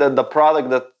learned that the product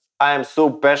that I am so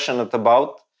passionate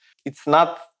about, it's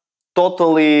not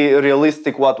totally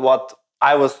realistic what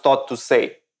I was taught to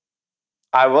say.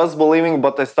 I was believing,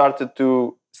 but I started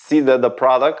to see that the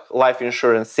product, life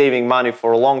insurance, saving money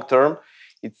for long term,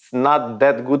 it's not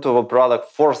that good of a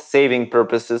product for saving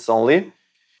purposes only,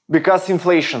 because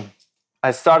inflation.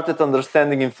 I started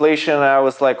understanding inflation and I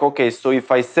was like, okay, so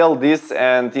if I sell this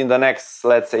and in the next,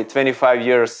 let's say 25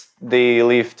 years, they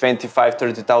leave 25,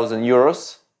 30,000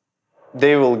 euros,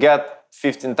 they will get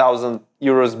 15,000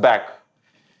 euros back.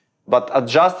 But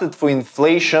adjusted for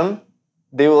inflation,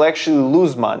 they will actually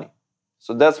lose money.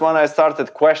 So that's when I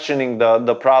started questioning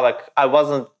the product. I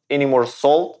wasn't anymore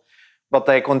sold, but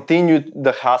I continued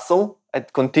the hustle. I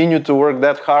continued to work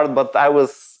that hard, but I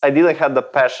didn't have the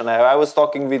passion. I was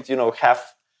talking with,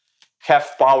 have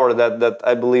power that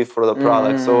I believe for the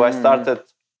product. So I started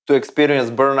to experience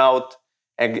burnout,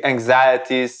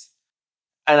 anxieties,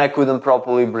 and I couldn't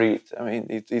properly breathe. I mean,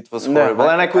 it was horrible,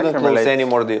 and I couldn't close any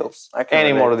more deals.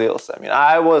 More deals. I mean,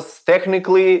 I was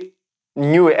technically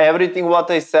knew everything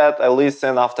what I said. I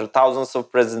listened after thousands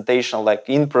of presentations, like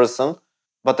in person,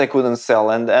 but I couldn't sell.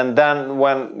 And then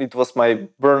when it was my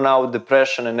burnout,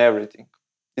 depression, and everything,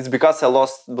 it's because I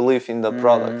lost belief in the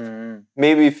product.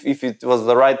 Maybe if it was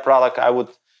the right product, I would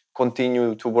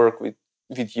continue to work with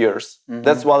years.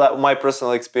 That's what my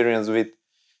personal experience with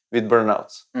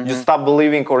burnouts. You stop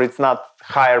believing, or it's not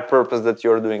higher purpose that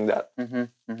you're doing that.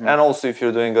 And also, if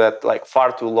you're doing that like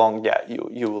far too long,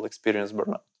 you will experience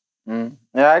burnout.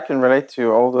 Yeah, I can relate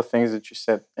to all the things that you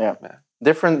said. Yeah.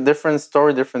 Different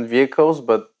story, different vehicles,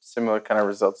 but similar kind of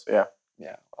results. Yeah.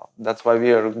 Well, that's why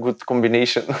we are a good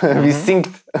combination. We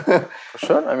synced. For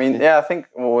sure. I mean, I think,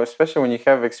 especially when you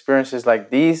have experiences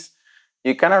like these,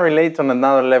 you kind of relate on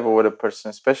another level with a person,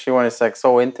 especially when it's like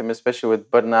so intimate, especially with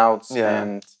burnouts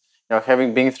and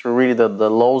having been through really the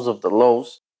lows of the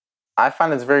lows. I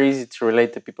find it's very easy to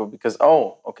relate to people because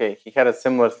he had a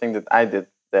similar thing that I did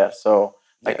there. So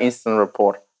instant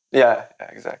rapport. Yeah,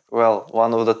 exactly. Well,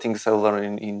 one of the things I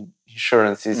learned in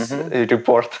insurance is a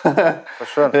report. For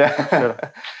sure. Yeah. For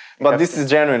sure. But this is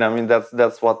genuine. I mean,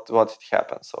 that's what it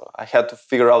happened. So I had to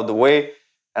figure out the way,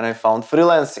 and I found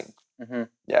freelancing.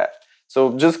 Yeah.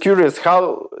 So just curious,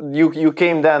 how you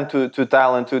came then to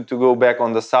Thailand to go back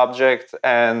on the subject,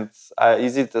 and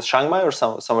is it Chiang Mai or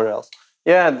somewhere else?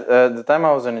 Yeah, the time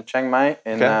I was in Chiang Mai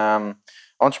in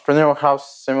entrepreneurial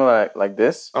house similar like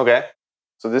this. Okay.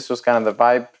 So this was kind of the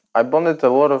vibe. I bonded a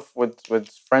lot with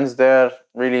friends there.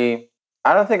 Really,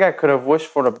 I don't think I could have wished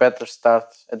for a better start.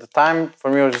 At the time, for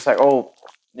me, it was just like,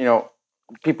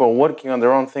 people working on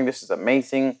their own thing. This is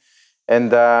amazing.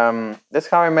 And that's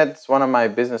how I met one of my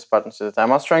business partners at the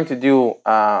time. I was trying to do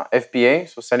FBA,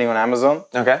 so selling on Amazon.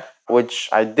 Okay. Which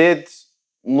I did.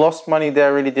 Lost money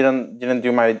there. Really didn't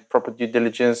do my proper due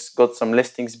diligence. Got some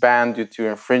listings banned due to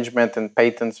infringement and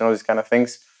patents and all these kind of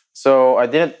things. So I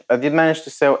did manage to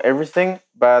sell everything,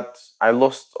 but I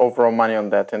lost overall money on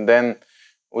that. And then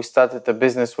we started a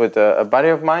business with a buddy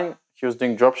of mine. He was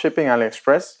doing dropshipping,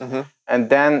 AliExpress. And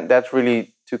then that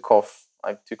really took off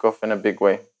in a big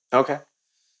way. Okay.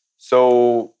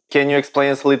 So can you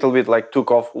explain us a little bit like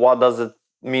took off? What does it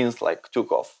mean like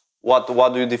took off?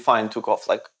 What do you define took off?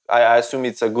 Like I assume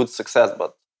it's a good success,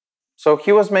 but so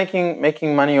he was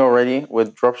making money already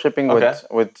with dropshipping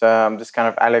with this kind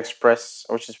of AliExpress,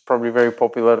 which is probably very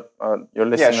popular. Your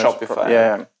listeners,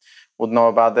 Shopify, would know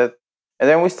about that. And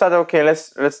then we started. Okay,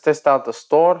 let's test out the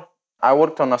store. I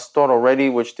worked on a store already,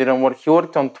 which didn't work. He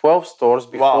worked on 12 stores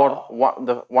before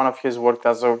one of his worked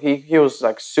out. So he was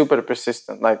like super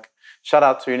persistent. Like shout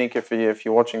out to Unique if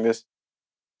you're watching this.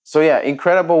 So yeah,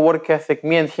 incredible work ethic.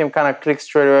 Me and him kind of clicked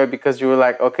straight away because you were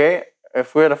like, okay,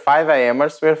 if we're the 5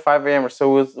 a.m.ers, we're 5 a.m.ers.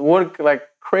 So we'll work like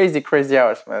crazy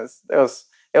hours, man.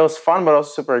 It was fun, but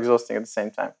also super exhausting at the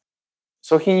same time.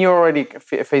 So he knew already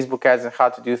Facebook ads and how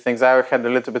to do things. I had a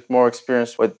little bit more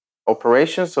experience with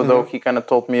operations. So though he kind of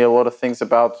taught me a lot of things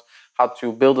about how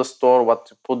to build a store, what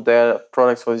to put there,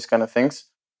 products, all these kind of things.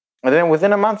 And then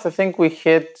within a month, I think we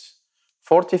hit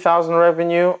 40,000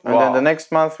 revenue. And then the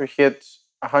next month we hit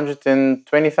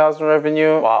 120,000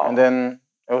 revenue. Wow. And then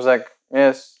it was like,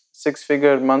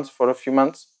 6-figure months for a few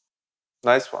months.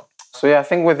 Nice one. So yeah, I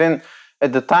think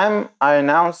at the time I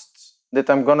announced that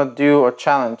I'm going to do a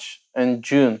challenge in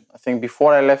June. I think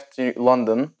before I left to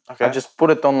London, I just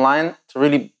put it online to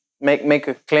really make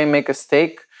a claim, make a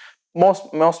stake.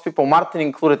 Most people, Martin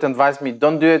included, advised me,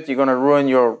 don't do it. You're going to ruin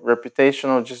your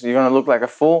reputation or just you're going to look like a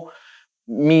fool.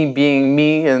 Me being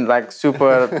me and like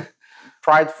super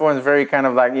prideful and very kind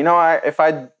of like,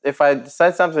 if I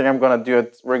decide something, I'm going to do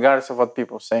it regardless of what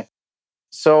people say.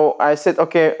 So I said,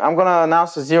 okay, I'm going to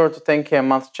announce a 0 to 10K a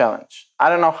month challenge. I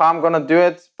don't know how I'm going to do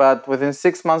it, but within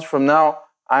 6 months from now,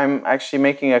 I'm actually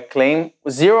making a claim.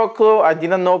 Zero clue. I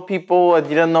didn't know people. I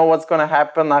didn't know what's going to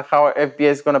happen, like how FBA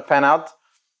is going to pan out.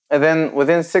 And then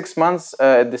within 6 months,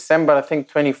 December, I think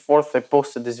 24th, I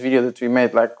posted this video that we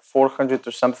made like $400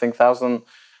 or something thousand.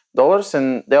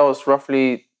 And that was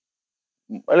roughly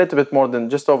a little bit more than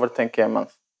just over 10K a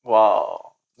month.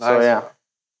 Wow. Nice one.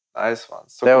 Nice one.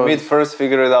 So commit first,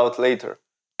 figure it out later.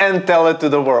 And tell it to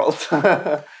the world.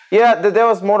 Yeah, that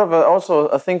was more of also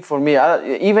a thing for me.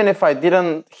 Even if I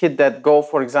didn't hit that goal,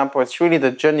 for example, it's really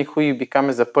the journey, who you become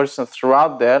as a person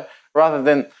throughout there, rather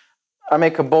than I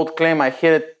make a bold claim, I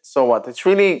hit it, so what? That's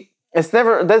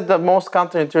the most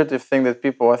counterintuitive thing that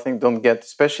people, I think, don't get,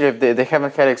 especially if they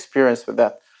haven't had experience with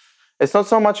that. it's not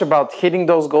so much about hitting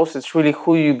those goals. It's really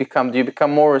who you become. Do you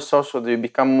become more resourceful? Do you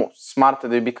become more smarter?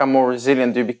 Do you become more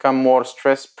resilient? Do you become more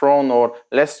stress prone or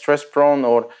less stress prone,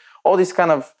 or all these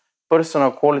kind of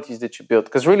personal qualities that you build?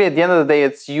 Because really, at the end of the day,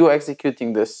 it's you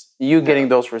executing this, you getting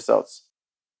those results.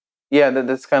 Yeah,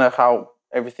 that's kind of how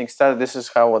everything started. This is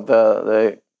how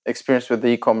the experience with the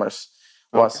e-commerce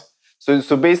was. Okay.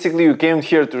 So basically, you came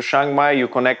here to Chiang Mai. You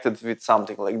connected with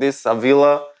something like this, a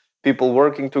villa, people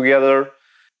working together.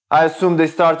 I assume they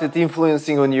started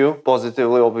influencing on you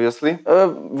positively, obviously.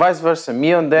 Vice versa,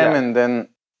 me on them, and then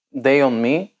they on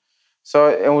me. So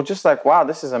it was just like, wow,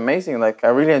 this is amazing. Like I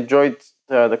really enjoyed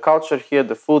the culture here,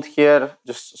 the food here.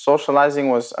 Just socializing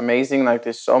was amazing. Like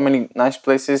there's so many nice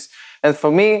places. And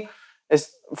for me,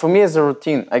 it's a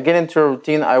routine. I get into a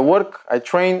routine. I work, I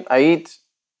train, I eat,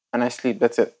 and I sleep.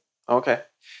 That's it. Okay.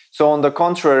 So on the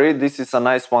contrary, this is a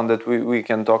nice one that we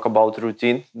can talk about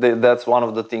routine. That's one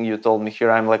of the things you told me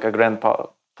here. I'm like a grandpa.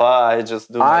 I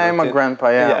just do. I am a grandpa.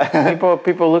 Yeah.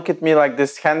 People look at me like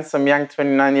this handsome young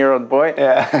 29-year-old boy.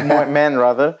 Yeah. Man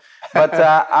rather. But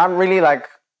I'm really like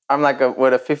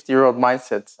with a 50-year-old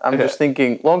mindset. I'm just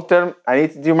thinking long term. I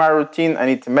need to do my routine. I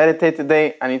need to meditate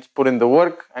today. I need to put in the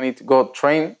work. I need to go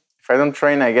train. If I don't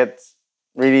train, I get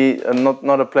really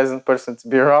not a pleasant person to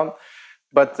be around.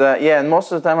 But and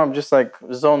most of the time I'm just like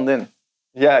zoned in.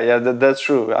 Yeah, that's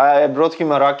true. I brought him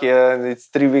a rakia and it's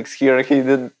 3 weeks here. He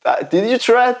did. Did you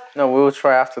try it? No, we will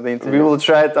try after the interview. We will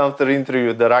try it after the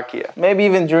interview, the rakia. Maybe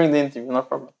even during the interview, no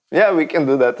problem. Yeah, we can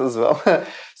do that as well.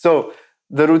 So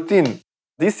the routine.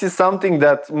 This is something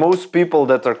that most people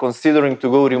that are considering to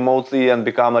go remotely and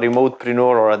become a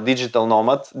remotepreneur or a digital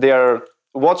nomad, they are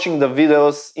watching the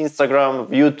videos, Instagram,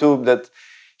 YouTube, that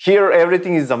here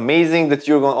everything is amazing, that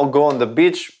you're going to go on the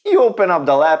beach, you open up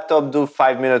the laptop, do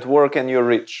 5-minute work and you're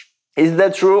rich. Is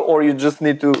that true, or you just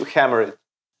need to hammer it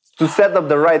to set up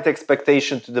the right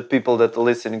expectation to the people that are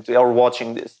listening to or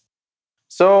watching this?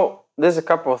 So there's a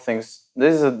couple of things.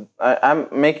 I'm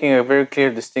making a very clear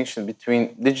distinction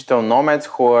between digital nomads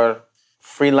who are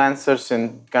freelancers and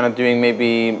kind of doing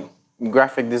maybe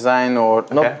graphic design or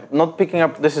not picking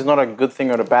up. This is not a good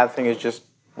thing or a bad thing. It's just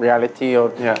reality or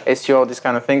SEO, these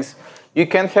kind of things. You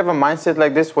can have a mindset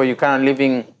like this where you're kind of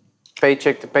living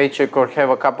paycheck to paycheck or have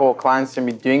a couple of clients and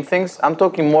be doing things. I'm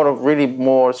talking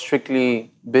more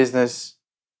strictly business.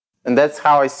 And that's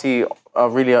how I see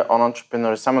really an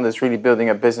entrepreneur, someone that's really building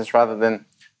a business rather than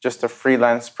just a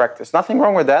freelance practice. Nothing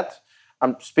wrong with that.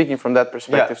 I'm speaking from that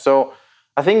perspective. Yeah. So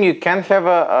I think you can have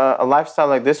a lifestyle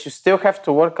like this. You still have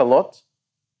to work a lot.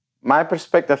 My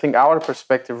perspective, I think our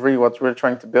perspective, really what we're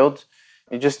trying to build,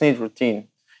 you just need routine.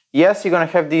 Yes, you're gonna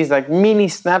have these like mini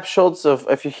snapshots of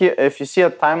if you see a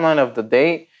timeline of the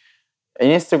day, and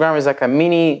Instagram is like a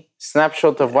mini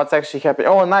snapshot of what's actually happening.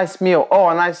 Oh, a nice meal. Oh,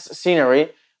 a nice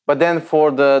scenery. But then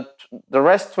for the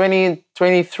rest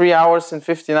 23 hours and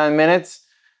 59 minutes,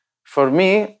 for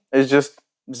me, it's just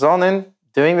zoning,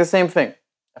 doing the same thing.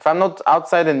 If I'm not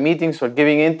outside in meetings or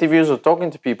giving interviews or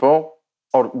talking to people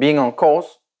or being on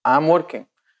calls, I'm working,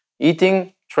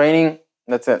 eating, training,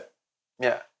 that's it.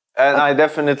 Yeah, and I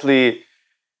definitely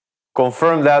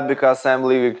confirm that because I'm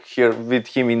living here with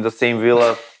him in the same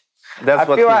villa. That's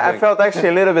what I felt actually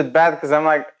a little bit bad because I'm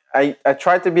like, I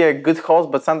try to be a good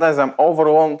host, but sometimes I'm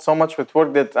overwhelmed so much with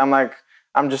work that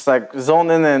I'm just like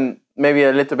zoned in and maybe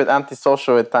a little bit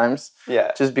antisocial at times.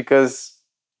 Yeah. Just because,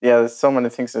 there's so many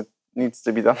things that needs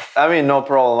to be done. I mean, no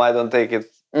problem. I don't take it.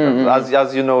 Mm-hmm.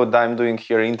 As you know, I'm doing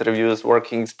here interviews,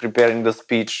 working, preparing the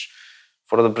speech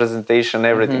for the presentation,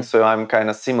 everything. Mm-hmm. So I'm kind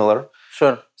of similar.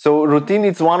 Sure. So routine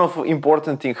is one of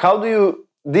important things.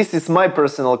 This is my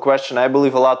personal question. I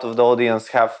believe a lot of the audience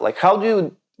have, like, how do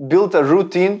you build a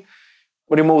routine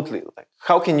remotely? Like,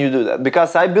 how can you do that?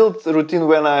 Because I built a routine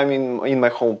when I'm in my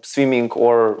home, swimming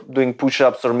or doing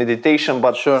push-ups or meditation.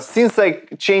 But since I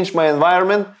changed my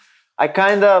environment, I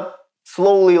kind of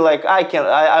slowly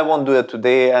I won't do it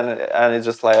today, and it's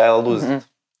just like I'll lose it.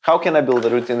 How can I build a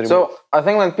routine remote? So I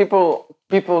think when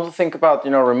people think about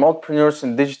remotepreneurs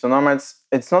and digital nomads,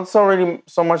 it's not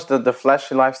so much the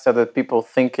flashy lifestyle that people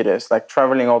think it is, like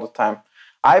traveling all the time.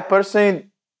 I personally,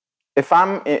 if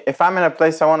I'm in a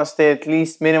place, I want to stay at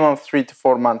least minimum 3 to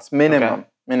 4 months, minimum.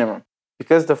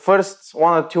 Because the first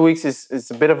 1 or 2 weeks is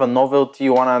a bit of a novelty.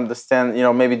 You want to understand,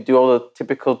 maybe do all the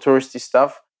typical touristy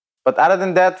stuff. But other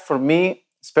than that, for me,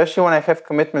 especially when I have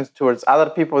commitments towards other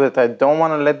people that I don't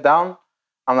want to let down,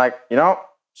 I'm like,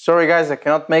 sorry guys, I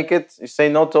cannot make it. You say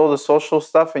no to all the social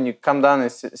stuff and you come down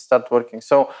and start working.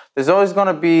 So there's always going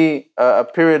to be a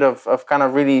period of kind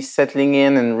of really settling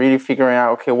in and really figuring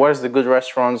out, okay, where's the good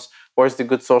restaurants? Where's the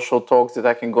good social talks that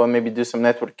I can go and maybe do some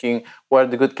networking? Where are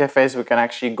the good cafes we can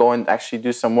actually go and actually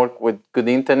do some work with good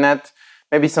internet?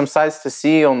 Maybe some sites to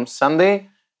see on Sunday.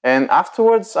 And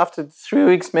afterwards, after 3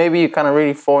 weeks, maybe you kind of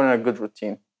really fall in a good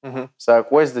routine. Mm-hmm. So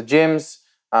like, where's the gyms?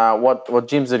 What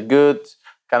gyms are good?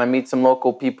 Kind of meet some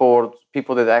local people or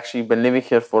people that actually been living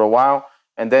here for a while.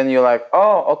 And then you're like,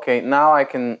 oh, okay, now I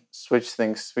can switch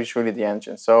really the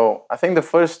engine. So I think the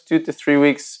first 2 to 3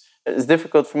 weeks is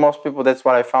difficult for most people. That's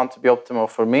what I found to be optimal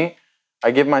for me.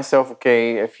 I give myself,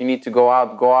 okay, if you need to go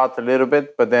out a little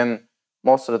bit, but then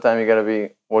most of the time you got to be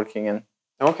working in.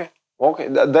 Okay.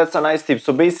 That's a nice tip.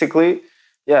 So basically,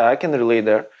 yeah, I can relate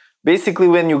there. Basically,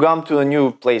 when you come to a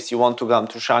new place, you want to come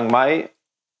to Chiang Mai,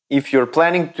 if you're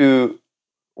planning to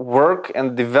work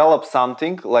and develop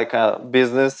something like a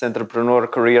business, entrepreneur,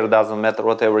 career, doesn't matter,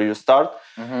 whatever you start,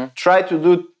 try to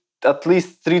do at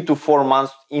least 3 to 4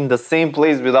 months in the same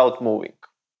place without moving.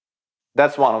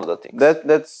 That's one of the things.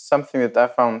 That's something that I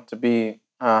found to be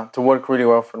to work really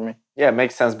well for me. Yeah, it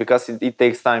makes sense because it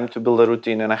takes time to build a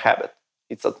routine and a habit.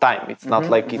 It's a time. It's not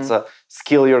like it's a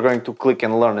skill you're going to click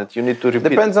and learn it. You need to repeat.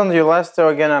 Depends on your lifestyle.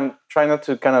 Again, I'm trying not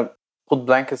to kind of put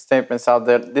blanket statements out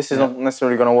there. This is not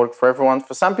necessarily going to work for everyone.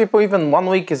 For some people, even 1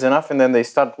 week is enough and then they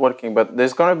start working. But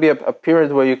there's going to be a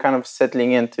period where you're kind of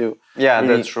settling into. Yeah,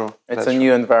 really, that's true. It's a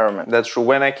new environment. That's true.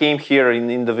 When I came here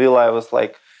in the villa, I was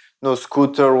like, no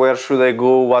scooter, where should I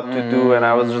go, what to do? And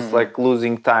I was just like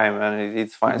losing time and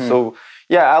it's fine. So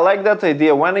yeah, I like that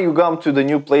idea. When you come to the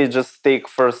new place, just take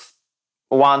first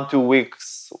 1-2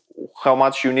 weeks how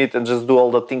much you need and just do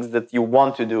all the things that you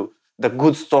want to do. The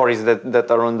good stories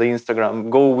that are on the Instagram.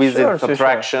 Go visit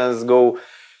attractions, go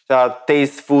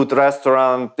taste food,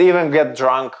 restaurant, even get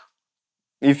drunk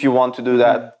if you want to do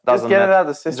that. Just get it out of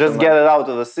the system. Just get it out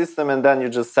of the system and then you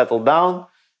just settle down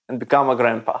and become a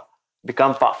grandpa.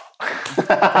 Become puff.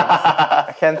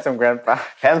 Handsome grandpa.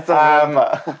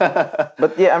 Grandpa.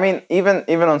 But yeah, I mean,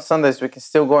 even on Sundays, we can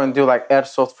still go and do like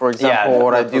airsoft, for example,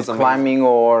 or I do climbing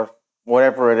or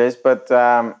whatever it is. But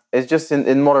it's just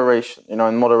in moderation, in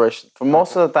moderation. For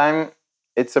most of the time,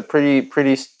 it's a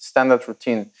pretty standard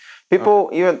routine. People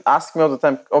even ask me all the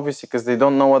time, obviously, because they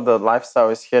don't know what the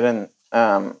lifestyle is here and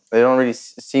they don't really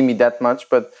see me that much.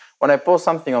 But when I post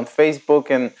something on Facebook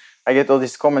and I get all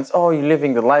these comments, oh, you're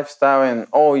living the lifestyle and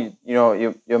oh,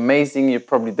 you're amazing, you're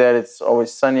probably there, it's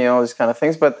always sunny and all these kind of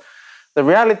things. But the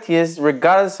reality is,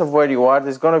 regardless of where you are,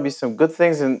 there's going to be some good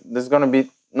things and there's going to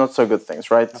be not so good things,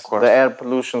 right? Of course. The air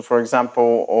pollution, for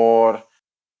example, or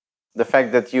the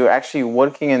fact that you're actually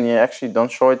working and you actually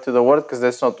don't show it to the world because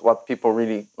that's not what people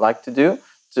really like to do,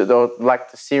 like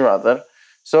to see rather.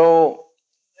 So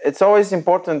it's always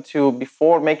important to,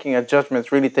 before making a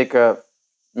judgment, really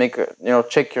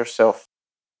check yourself.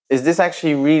 Is this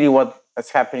actually really what is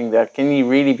happening there? Can you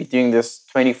really be doing this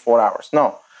 24 hours?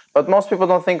 No. But most people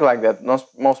don't think like that.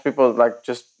 Most people like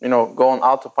just, go on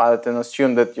autopilot and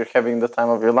assume that you're having the time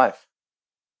of your life.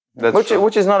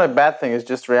 Which is not a bad thing. It's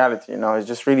just reality, It's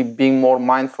just really being more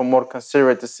mindful, more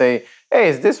considerate to say, hey,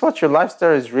 is this what your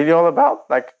lifestyle is really all about?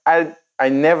 Like, I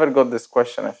never got this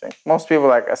question, I think. Most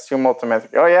people assume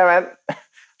automatically, oh yeah, man,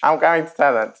 I'm coming to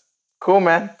Thailand. Cool,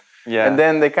 man. Yeah. And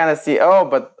then they kind of see, oh,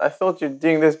 but I thought you're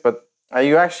doing this, but are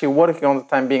you actually working all the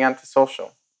time being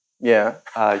antisocial? Yeah.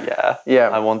 Yeah.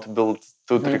 I want to build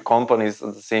 2-3 companies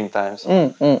at the same time.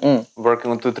 So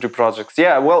working on 2-3 projects.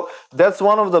 Yeah, well, that's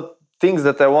one of the things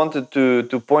that I wanted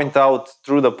to point out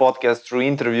through the podcast, through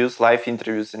interviews, live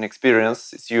interviews and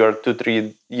experience. You are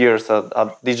 2-3 years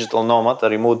a digital nomad, a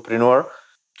remotepreneur,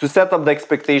 to set up the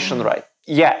expectation right.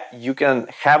 Yeah, you can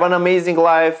have an amazing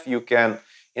life, you can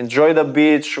enjoy the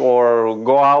beach or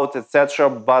go out, etc.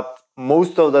 But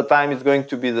most of the time it's going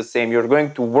to be the same. You're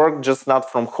going to work, just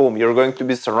not from home. You're going to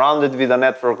be surrounded with a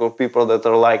network of people that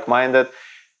are like-minded,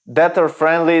 that are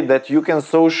friendly, that you can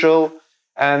social,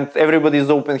 and everybody's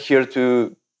open here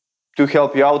to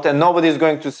help you out. And nobody's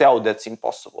going to say, oh, that's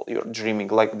impossible, you're dreaming,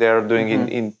 like they're doing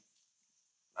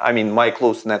in my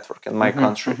close network in my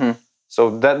country.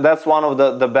 So that's one of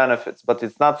the benefits. But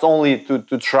it's not only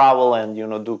to travel and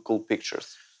do cool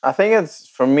pictures. I think it's,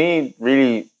 for me,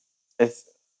 really, it's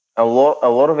a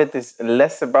lot of it is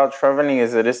less about traveling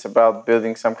as it is about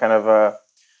building some kind of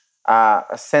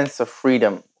a sense of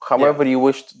freedom, however you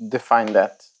wish to define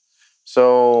that.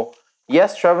 So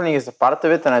yes, traveling is a part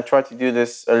of it, and I try to do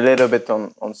this a little bit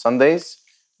on Sundays.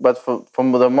 But for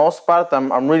the most part,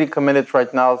 I'm really committed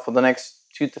right now for the next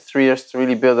 2 to 3 years to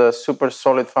really build a super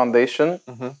solid foundation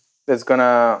that's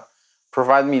gonna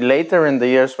provide me later in the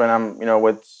years when I'm,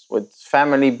 with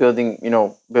family, building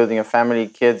a family,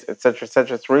 kids, etc.,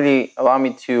 etc. It's really allow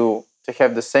me to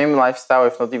have the same lifestyle,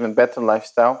 if not even better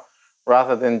lifestyle,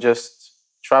 rather than just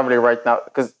traveling right now.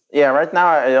 Because right now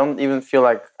I don't even feel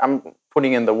like I'm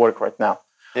putting in the work right now.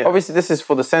 Yeah. Obviously, this is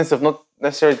for the sense of not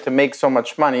necessarily to make so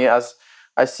much money, as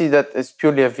I see that it's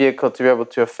purely a vehicle to be able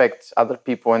to affect other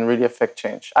people and really affect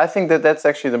change. I think that that's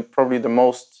actually probably the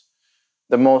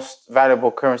most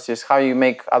valuable currency, is how you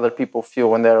make other people feel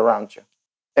when they're around you.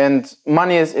 And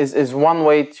money is one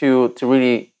way to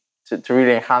really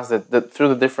enhance that through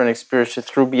the different experiences,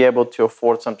 through be able to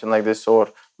afford something like this,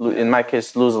 or in my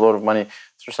case, lose a lot of money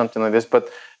through something like this. But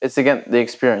it's again the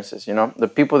experiences,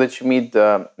 the people that you meet,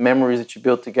 the memories that you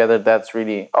build together. That's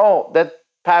really that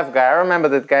Pav guy. I remember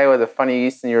that guy with a funny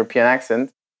Eastern European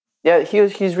accent. Yeah,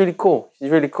 he's really cool. He's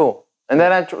really cool. And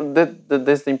then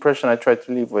that's the impression I try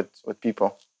to leave with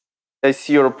people. I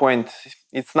see your point.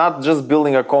 It's not just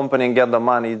building a company and get the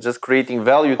money. It's just creating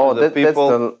value to the people.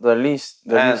 That's the least.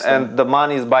 And the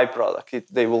money is byproduct.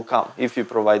 They will come if you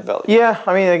provide value. Yeah,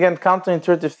 I mean, again,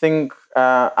 counterintuitive thing.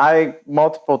 I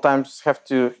multiple times have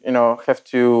to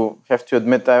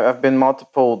admit I've been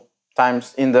multiple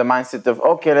times in the mindset of,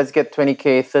 okay, let's get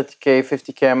 20K, 30K,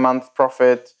 50K a month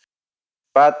profit.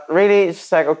 But really, it's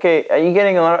just like, okay, are you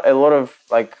getting a lot of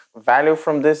like value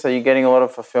from this? Are you getting a lot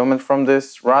of fulfillment from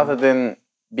this, rather than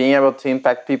being able to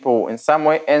impact people in some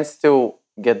way and still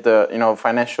get the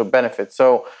financial benefit?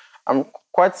 So I'm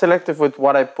quite selective with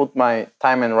what I put my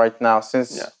time in right now,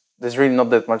 since there's really not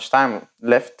that much time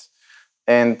left,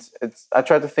 and I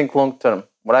try to think long term.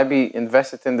 Would I be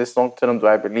invested in this long term? Do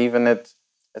I believe in it?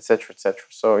 Etc. etc.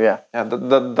 So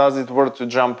does it worth to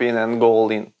jump in and go all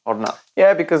in or not?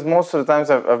 Yeah, because most of the times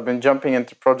I've been jumping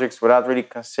into projects without really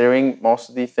considering most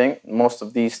of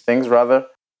these things rather.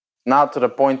 Now to the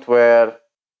point where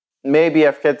maybe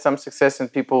I've had some success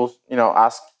and people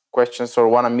ask questions or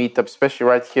want to meet up, especially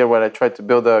right here where I try to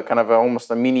build a kind of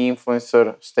almost a mini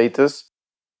influencer status.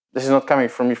 This is not coming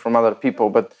from me, from other people,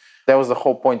 but that was the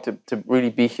whole point, to really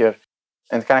be here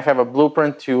and kind of have a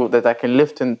blueprint that I can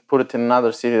lift and put it in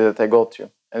another city that I go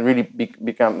to, and really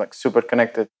become like super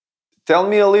connected. Tell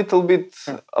me a little bit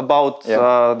about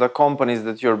the companies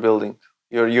that you're building,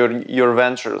 your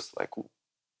ventures. Like,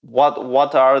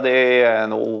 what are they,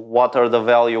 and what are the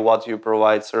value? What you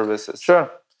provide services?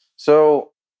 Sure.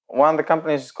 So one of the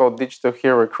companies is called Digital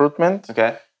Hero Recruitment.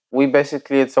 Okay.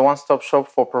 It's a one-stop shop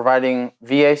for providing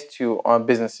VAs to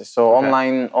businesses. So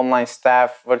online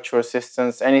staff, virtual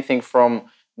assistants, anything from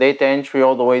data entry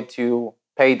all the way to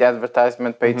paid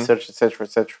advertisement, paid search, etc.,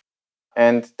 etc.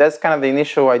 And that's kind of the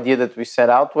initial idea that we set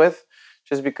out with,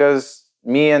 just because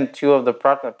me and two of the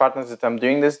partners that I'm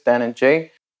doing this, Dan and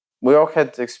Jay, we all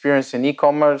had experience in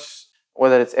e-commerce,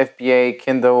 whether it's FBA,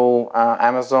 Kindle,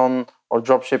 Amazon, or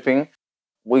dropshipping.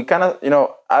 We kind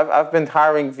of, I've been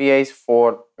hiring VAs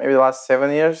for maybe the last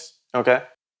 7 years. Okay.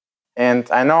 And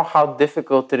I know how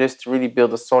difficult it is to really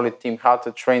build a solid team, how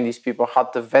to train these people, how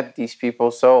to vet these people.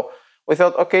 So we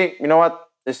thought, okay, you know what?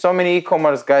 There's so many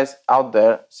e-commerce guys out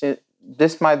there. See,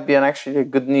 this might be actually a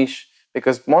good niche,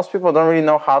 because most people don't really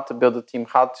know how to build a team,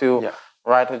 how to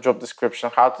write a job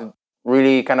description, how to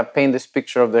really kind of paint this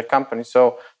picture of their company.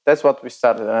 So that's what we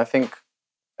started. And I think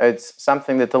it's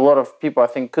something that a lot of people, I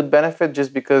think, could benefit,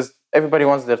 just because everybody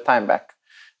wants their time back.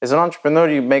 As an entrepreneur,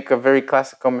 you make a very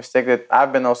classical mistake that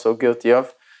I've been also guilty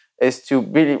of, is to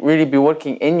really, really be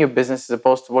working in your business as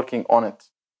opposed to working on it.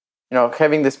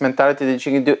 Having this mentality that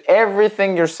you can do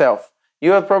everything yourself.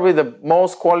 You are probably the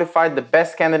most qualified, the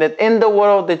best candidate in the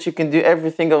world, that you can do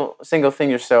every single thing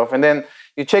yourself. And then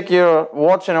you check your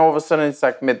watch and all of a sudden it's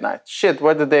like midnight. Shit,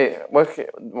 where did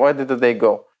the day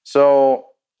go? So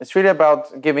it's really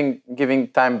about giving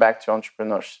time back to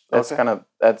entrepreneurs. That's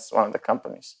one of the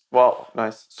companies. Wow,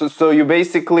 nice. So you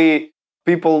basically,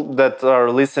 people that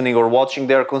are listening or watching,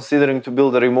 they're considering to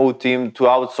build a remote team, to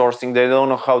outsourcing. They don't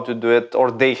know how to do it, or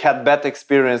they had bad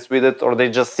experience with it, or they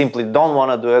just simply don't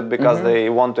want to do it because they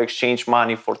want to exchange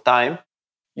money for time.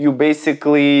 You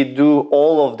basically do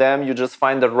all of them. You just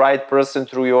find the right person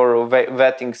through your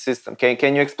vetting system.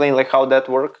 Can you explain like how that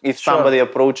works? If somebody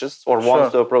approaches or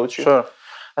wants to approach you? Sure.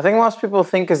 I think most people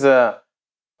think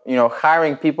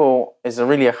hiring people is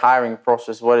really a hiring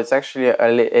process, but it's actually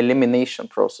an elimination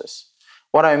process.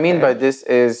 What I mean by this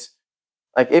is,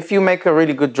 like, if you make a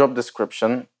really good job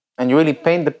description and you really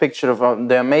paint the picture of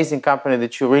the amazing company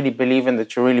that you really believe in,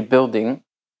 that you're really building,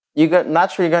 you're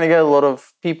naturally going to get a lot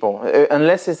of people,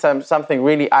 unless it's something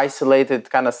really isolated,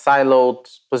 kind of siloed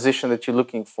position that you're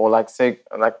looking for, like say,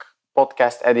 like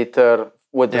podcast editor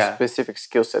with a specific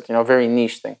skill set, very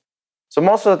niche thing. So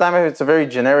most of the time, if it's a very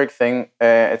generic thing,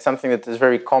 it's something that is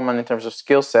very common in terms of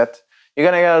skill set, you're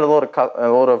gonna get a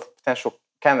lot of potential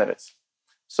candidates.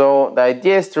 So the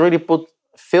idea is to really put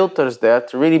filters there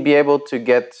to really be able to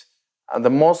get the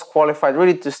most qualified,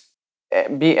 really to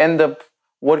end up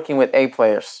working with A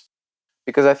players.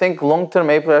 Because I think long-term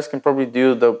A players can probably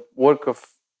do the work of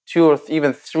 2 or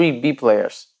even 3 B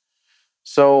players.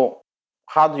 So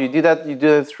how do you do that? You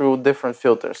do it through different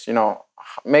filters.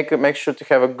 Make sure to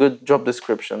have a good job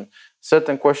description,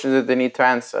 certain questions that they need to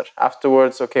answer.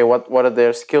 Afterwards, okay, what are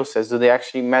their skill sets? Do they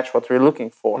actually match what we're looking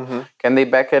for? Mm-hmm. Can they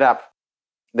back it up?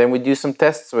 Then we do some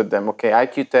tests with them. Okay,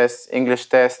 IQ tests, English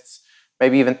tests,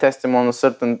 maybe even test them on a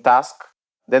certain task.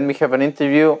 Then we have an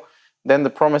interview. Then the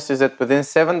promise is that within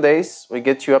 7 days, we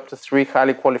get you up to 3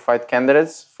 highly qualified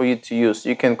candidates for you to use.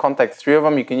 You can contact 3 of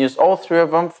them. You can use all 3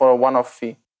 of them for a one-off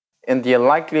fee. In the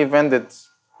likely event that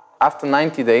after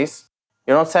 90 days,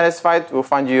 you're not satisfied, we'll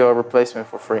find you a replacement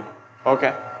for free.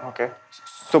 Okay.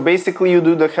 So basically you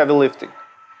do the heavy lifting,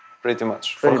 pretty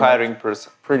much, for hiring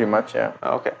person. Pretty much, yeah.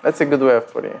 Okay. That's a good way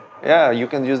of putting it. Yeah, you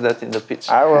can use that in the pitch.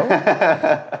 I will.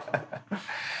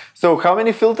 So how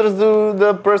many filters do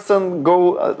the person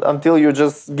go until you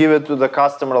just give it to the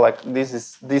customer, like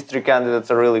these 3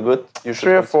 candidates are really good? You should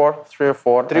 3 or 4. 3 or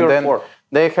 4. Three or 4.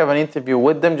 They have an interview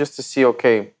with them just to see,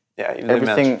 okay,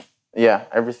 if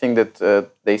everything that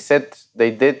they said,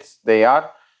 they did, they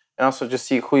are. And also just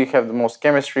see who you have the most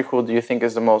chemistry, who do you think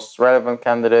is the most relevant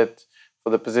candidate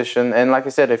for the position. And like I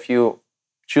said, if you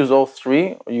choose all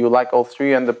 3, you like all 3,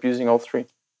 you end up using all 3.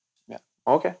 Yeah.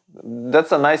 Okay.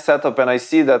 That's a nice setup. And I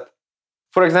see that,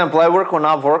 for example, I work on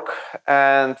Upwork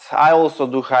and I also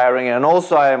do hiring, and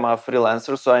also I am a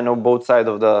freelancer, so I know both sides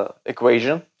of the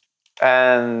equation.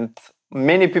 And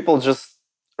many people just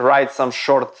write some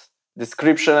short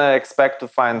description and expect to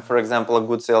find, for example, a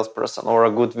good salesperson or a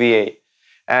good VA.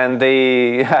 And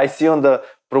I see on the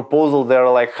proposal there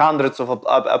are like hundreds of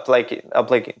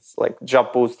applicants, like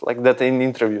job posts like that in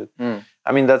interview.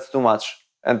 I mean, that's too much.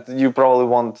 And you probably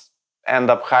won't end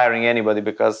up hiring anybody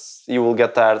because you will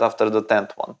get tired after the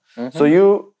 10th one. Mm-hmm. So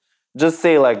you just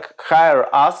say like, hire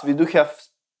us.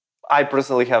 I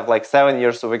personally have like 7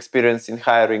 years of experience in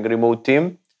hiring remote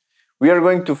team. We are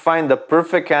going to find the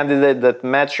perfect candidate that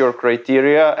match your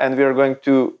criteria, and we are going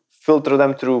to filter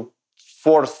them through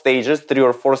 3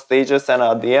 or 4 stages, and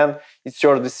at the end, it's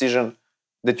your decision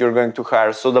that you're going to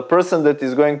hire. So the person that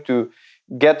is going to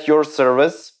get your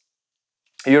service,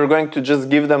 you're going to just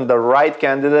give them the right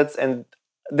candidates, and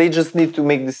they just need to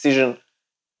make decision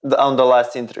on the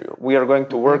last interview. We are going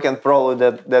to work, and probably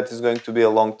that is going to be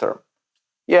a long term.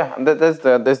 Yeah, that's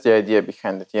the idea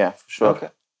behind it. Yeah, for sure.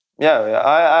 Okay.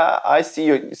 Yeah, I see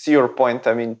your point.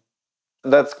 I mean,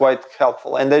 that's quite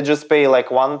helpful. And they just pay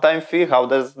like one-time fee. How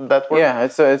does that work? Yeah,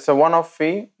 it's a one-off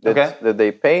fee that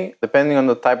they pay depending on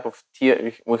the type of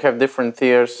tier. We have different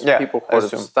tiers. Yeah, people who are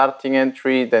starting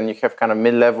entry. Then you have kind of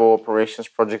mid-level operations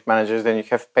project managers. Then you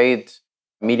have paid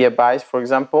media buys, for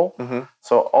example. Mm-hmm.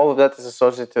 So all of that is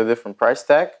associated to a different price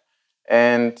tag.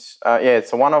 And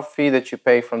it's a one-off fee that you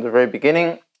pay from the very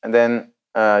beginning, and then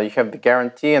you have the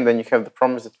guarantee, and then you have the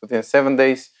promise that within 7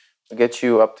 days we'll get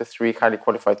you up to 3 highly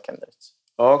qualified candidates.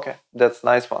 Okay, that's a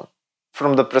nice one.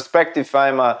 From the perspective,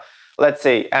 I'm a, let's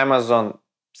say, Amazon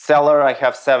seller. I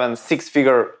have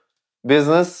 6-figure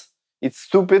business. It's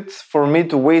stupid for me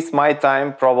to waste my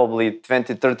time, probably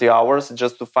 20, 30 hours,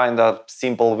 just to find a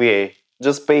simple VA.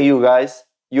 Just pay you guys.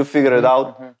 You figure it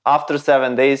out. Mm-hmm. After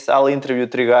 7 days, I'll interview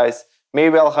 3 guys.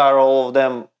 Maybe I'll hire all of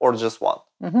them or just one.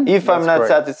 Mm-hmm. If I'm not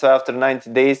satisfied after 90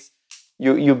 days,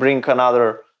 you bring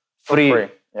another free.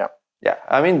 Yeah.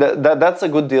 I mean, that's a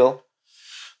good deal.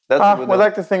 I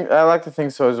like to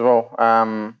think so as well.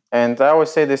 And I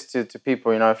always say this to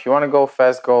people, if you want to go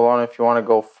fast, go alone. If you want to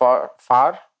go far,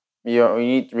 you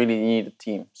need a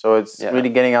team. So it's really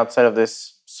getting outside of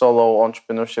this solo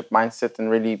entrepreneurship mindset and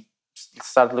really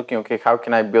start looking, okay, how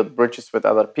can I build bridges with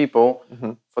other people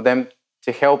for them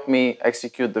to help me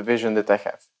execute the vision that I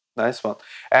have. Nice one.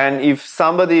 And if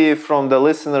somebody from the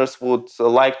listeners would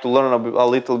like to learn a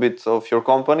little bit of your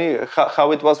company,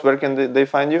 how it was, where can they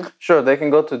find you? Sure, they can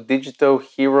go to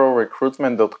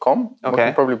digitalherorecruitment.com. Okay. We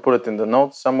can probably put it in the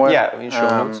notes somewhere. Yeah, in show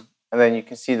notes. And then you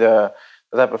can see the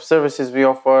type of services we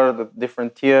offer, the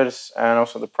different tiers, and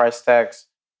also the price tags.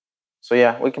 So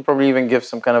yeah, we can probably even give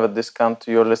some kind of a discount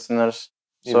to your listeners.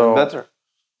 Even better.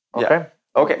 Okay. Yeah.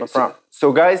 Okay,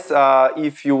 so guys,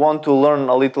 if you want to learn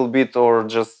a little bit or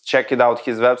just check it out,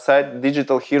 his website,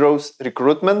 Digital Heroes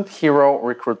Recruitment.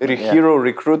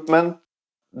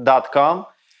 HeroRecruitment.com.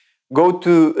 Go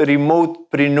to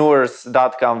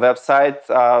remotepreneurs.com website.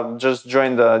 Just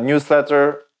join the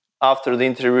newsletter. after the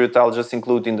interview, I'll just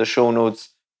include in the show notes.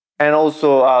 And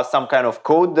also some kind of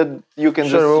code that you can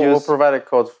just use. We'll provide a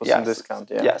code for some discount.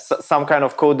 Yeah, some kind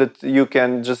of code that you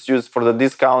can just use for the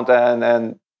discount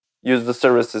and use the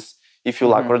services if you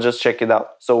like, or just check it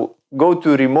out. So go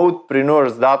to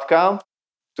remotepreneurs.com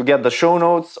to get the show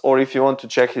notes, or if you want to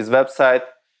check his website,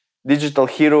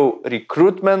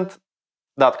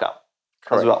 digitalherorecruitment.com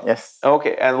as well. Yes.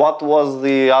 Okay, and what was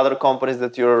the other companies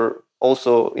that you're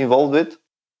also involved with?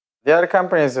 The other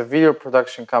company is a video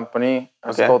production company.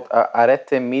 It's called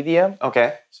Arete Media.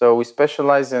 Okay. So we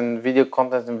specialize in video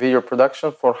content and video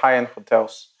production for high-end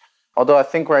hotels. Although I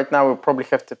think right now we'll probably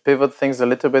have to pivot things a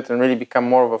little bit and really become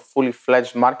more of a fully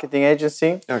fledged marketing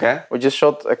agency. Okay. We just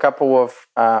shot a couple of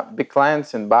big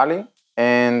clients in Bali,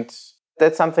 and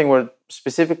that's something we're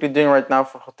specifically doing right now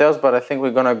for hotels, but I think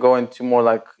we're going to go into more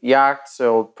like yachts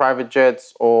or private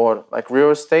jets or like real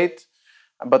estate.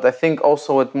 But I think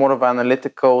also with more of an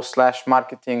analytical /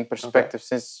 marketing perspective,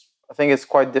 since I think it's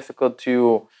quite difficult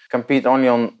to compete only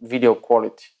on video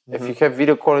quality. If you have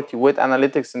video quality with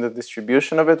analytics and the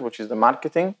distribution of it, which is the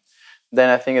marketing, then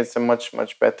I think it's a much,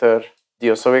 much better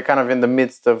deal. So we're kind of in the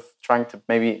midst of trying to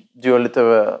maybe do a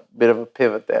bit of a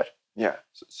pivot there. Yeah.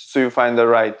 So you find the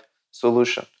right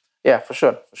solution. Yeah, for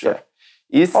sure. Yeah.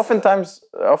 Oftentimes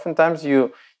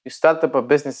you start up a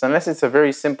business, unless it's a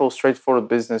very simple, straightforward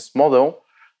business model,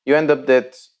 you end up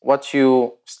that what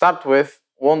you start with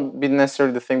won't be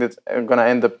necessarily the thing that's going to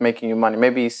end up making you money.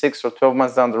 Maybe 6 or 12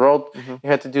 months down the road, you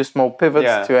had to do small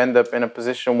pivots to end up in a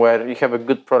position where you have a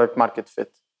good product market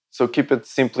fit. So keep it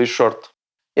simply short.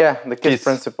 Yeah, the KISS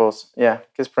principles. Yeah,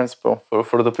 KISS principle.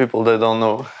 For the people that don't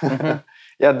know.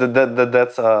 Yeah,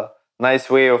 that's a nice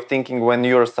way of thinking when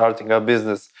you're starting a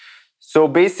business. So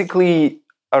basically,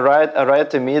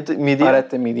 Arete Media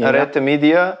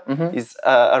is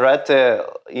Arete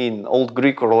in Old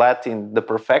Greek or Latin, the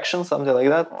perfection, something like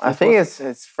that? I think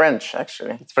it's French,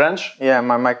 actually. It's French? Yeah,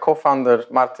 my co-founder,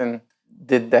 Martin,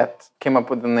 did that, came up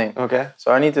with the name. Okay.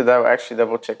 So I need to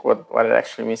double check what it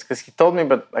actually means, because he told me,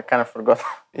 but I kind of forgot.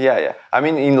 Yeah. I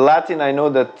mean, in Latin, I know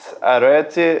that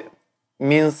Arete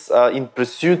means in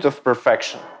pursuit of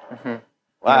perfection.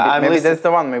 Maybe that's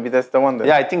the one. Then.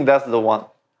 Yeah, I think that's the one.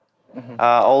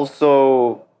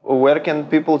 Also, where can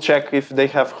people check if they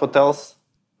have hotels?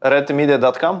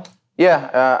 aretemedia.com?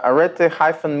 Yeah,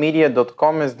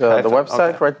 arete-media.com is the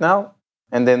website right now.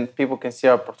 And then people can see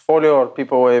our portfolio, or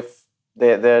people if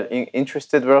they're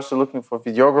interested. We're also looking for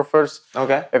videographers.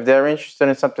 Okay. If they're interested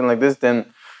in something like this,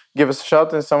 then give us a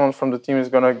shout and someone from the team is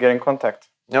going to get in contact.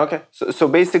 Okay. So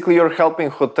basically you're helping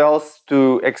hotels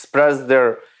to express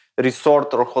their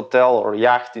resort or hotel or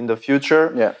yacht in the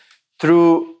future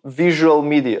through visual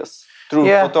medias, through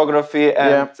photography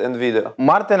and video.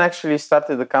 Martin actually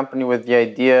started the company with the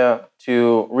idea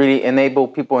to really enable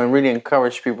people and really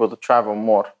encourage people to travel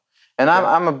more. And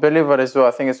I'm a believer as well.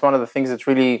 I think it's one of the things that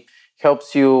really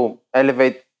helps you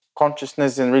elevate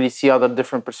consciousness and really see other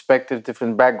different perspectives,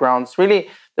 different backgrounds. Really,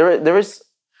 there is,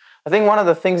 I think one of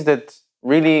the things that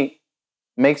really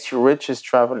makes you rich is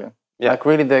traveling. Yeah. Like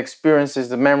really the experiences,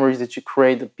 the memories that you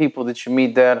create, the people that you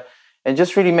meet there, and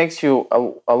just really makes you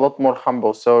a lot more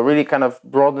humble. So it really kind of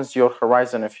broadens your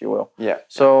horizon, if you will. Yeah.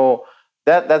 So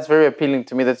that's very appealing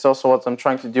to me. That's also what I'm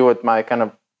trying to do with my kind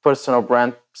of personal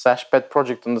brand / pet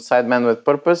project on the side, Man with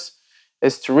Purpose,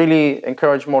 is to really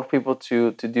encourage more people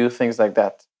to do things like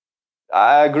that.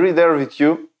 I agree there with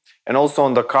you. And also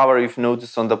on the cover, if you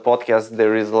notice on the podcast,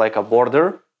 there is like a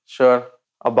border. Sure.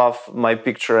 Above my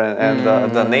picture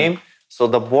and the name. So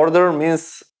the border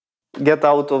means get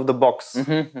out of the box.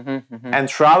 And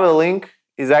traveling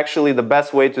is actually the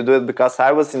best way to do it, because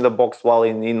I was in the box while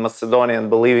in Macedonia and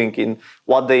believing in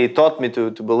what they taught me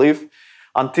to believe,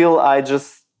 until I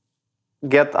just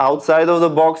get outside of the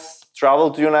box,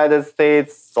 travel to United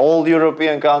States, all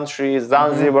European countries,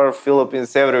 Zanzibar,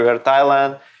 Philippines, everywhere,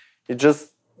 Thailand.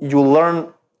 You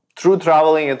learn through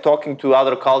traveling and talking to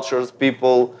other cultures,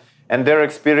 people, and their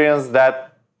experience,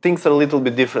 that things are a little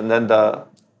bit different than the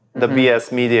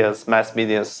BS medias, mass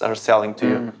medias are selling to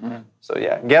you. So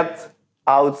get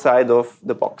outside of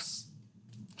the box.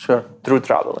 Sure. Through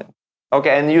traveling.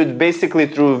 Okay, and you basically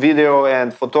through video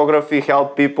and photography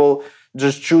help people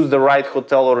just choose the right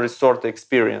hotel or resort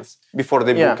experience before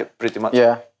they book it, pretty much.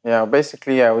 Yeah.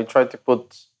 Basically, we try to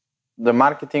put the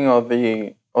marketing of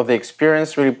the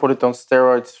experience, really put it on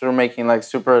steroids through making like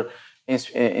super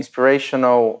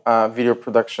inspirational video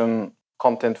production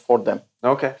content for them.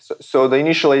 Okay, so the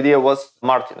initial idea was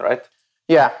Martin, right?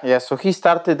 Yeah. So he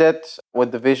started that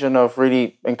with the vision of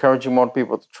really encouraging more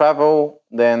people to travel.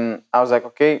 Then I was like,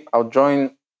 okay, I'll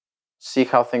join, see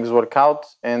how things work out.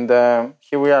 And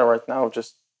here we are right now,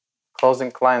 just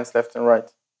closing clients left and right.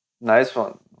 Nice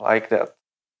one, like that.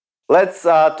 Let's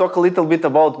talk a little bit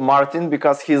about Martin,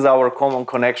 because he's our common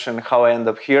connection, how I end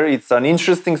up here. It's an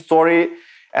interesting story,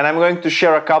 and I'm going to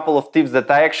share a couple of tips that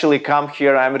I actually come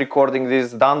here, I'm recording this,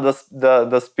 done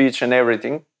the speech and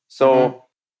everything. So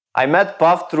I met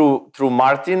Puff through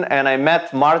Martin, and I met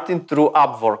Martin through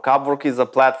Upwork. Upwork is a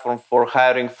platform for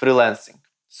hiring freelancing.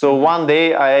 So one day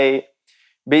I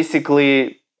basically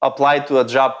applied to a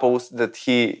job post that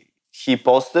he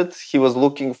posted. He was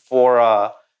looking for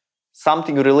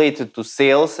something related to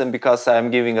sales, and because I'm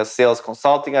giving a sales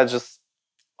consulting, I just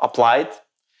applied.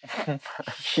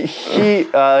 he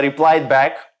replied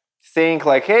back saying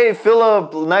like, "Hey Philip,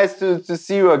 nice to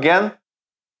see you again.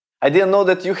 I didn't know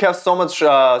that you have so much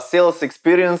sales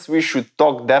experience. We should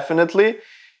talk definitely.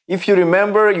 If you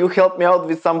remember, you helped me out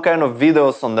with some kind of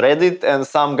videos on Reddit, and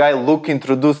some guy Luke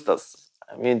introduced us."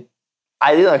 I mean,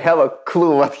 I didn't have a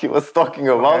clue what he was talking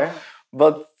about,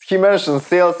 but he mentioned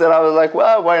sales, and I was like,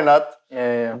 well, why not?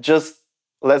 Yeah. Just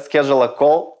let's schedule a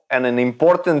call. And an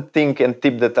important thing and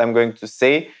tip that I'm going to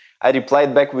say, I replied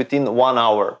back within 1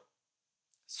 hour.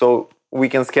 So we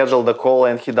can schedule the call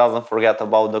and he doesn't forget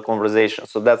about the conversation.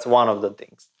 So that's one of the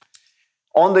things.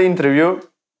 On the interview,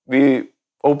 we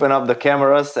open up the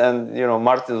cameras, and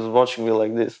Martin was watching me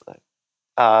like this. Like,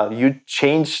 you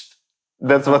changed.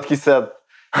 That's what he said.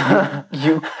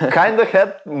 You kind of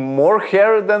had more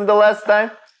hair than the last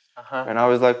time. And I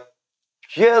was like,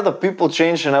 yeah, the people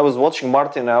changed. And I was watching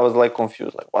Martin, and I was like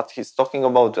confused, like what he's talking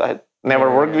about. I never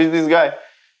worked with this guy.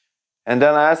 And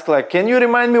then I asked, like, can you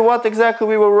remind me what exactly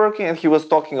we were working? And he was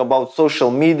talking about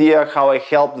social media, how I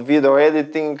helped video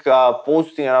editing,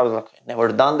 posting. And I was like, I never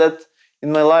done that in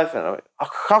my life. And I was like,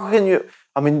 how can you?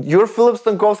 I mean, you're Philip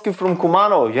Stankovsky from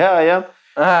Kumano. Yeah, I am.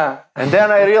 And then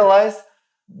I realized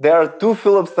there are two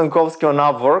Philip Stankovsky on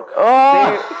Upwork.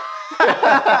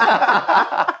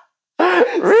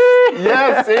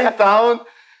 Yeah, same town.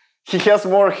 He has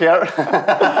more hair.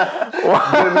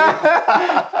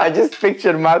 I just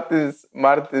pictured Martin's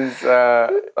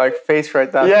like face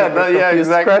right now. Yeah,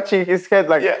 exactly. Scratching his head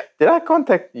like, did I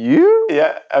contact you?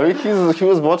 Yeah, I mean, he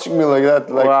was watching me like that.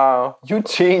 Like, wow. You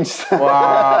changed.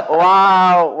 Wow.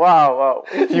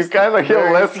 You kind of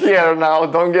have less hair now,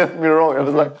 don't get me wrong. I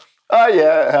was like, oh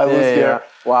yeah, I was hair.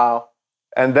 Wow.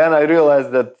 And then I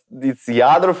realized that it's the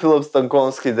other Philip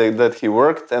Stankovsky that he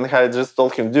worked, and I just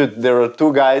told him, dude, there are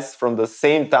two guys from the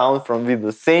same town, with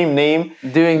the same name.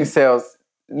 Doing sales.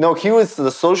 No, he was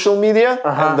the social media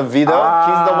and the video.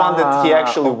 He's the one that he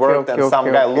actually worked, and some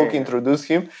guy, Luke, introduced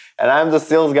him. And I'm the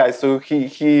sales guy, so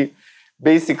he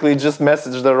basically just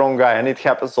messaged the wrong guy, and it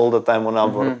happens all the time on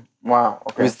Upwork. Wow,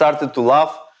 okay. We started to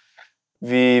laugh.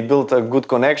 We built a good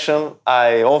connection.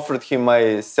 I offered him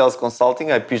my sales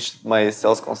consulting. I pitched my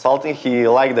sales consulting. He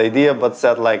liked the idea, but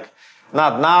said like,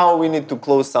 not now. We need to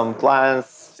close some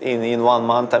clients in 1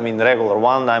 month. I mean, regular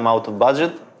one. I'm out of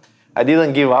budget. I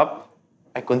didn't give up.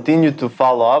 I continued to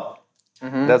follow up.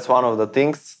 That's one of the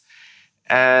things.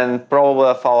 And probably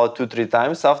I followed 2-3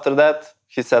 times after that.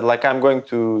 He said like, I'm going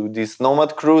to this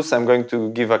Nomad cruise. I'm going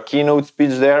to give a keynote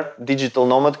speech there, digital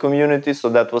nomad community. So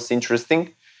that was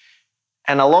interesting.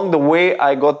 And along the way,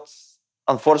 I got,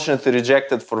 unfortunately,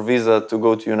 rejected for visa to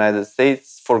go to United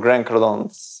States for Grant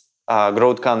Cardone's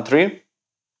growth country.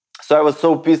 So I was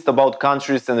so pissed about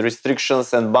countries and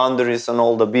restrictions and boundaries and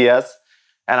all the BS.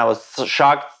 And I was so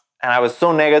shocked and I was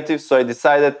so negative. So I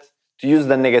decided to use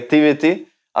the negativity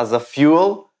as a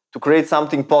fuel to create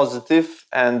something positive.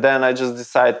 And then I just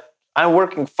decided, I'm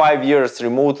working 5 years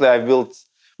remotely. I built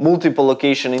multiple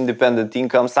location independent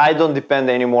incomes. I don't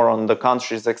depend anymore on the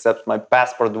countries except my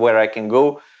passport where I can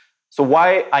go. So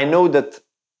why I know that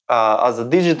as a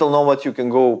digital nomad, you can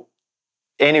go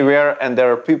anywhere, and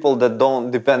there are people that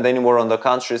don't depend anymore on the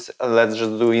countries. Let's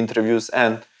just do interviews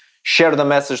and share the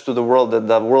message to the world that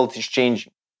the world is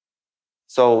changing.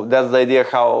 So that's the idea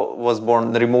how was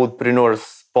born the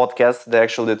Remotepreneurs podcast,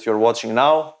 that you're watching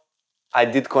now. I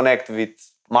did connect with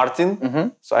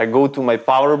Martin. So I go to my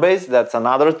power base. That's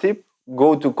another tip.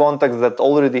 Go to contacts that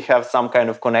already have some kind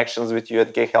of connections with you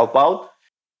and can help out.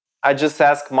 I just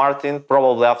asked Martin,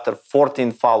 probably after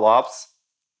 14 follow-ups.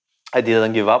 I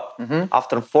didn't give up.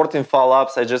 After 14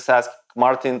 follow-ups, I just asked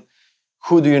Martin,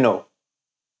 who do you know?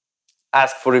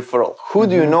 Ask for referral. Who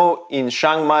do you know in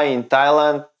Chiang Mai, in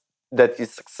Thailand, that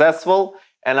is successful?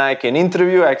 And I can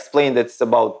interview. I explained that it's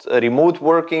about remote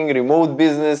working, remote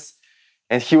business.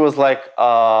 And he was like,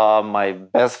 my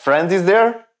best friend is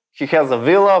there. He has a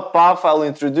villa, Puff, I'll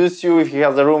introduce you. If he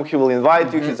has a room, he will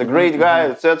invite you. He's a great guy,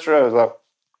 etc. I was like,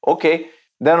 okay.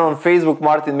 Then on Facebook,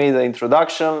 Martin made the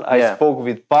introduction. I spoke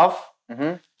with Puff.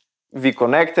 We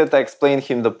connected. I explained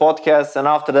him the podcast, and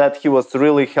after that, he was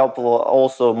really helpful.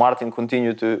 Also, Martin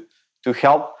continued to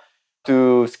help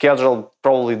to schedule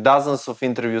probably dozens of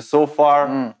interviews so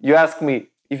far. You asked me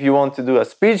if you want to do a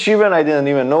speech. Even I didn't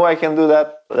even know I can do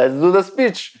that. Let's do the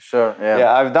speech. Sure. Yeah.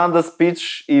 Yeah, I've done the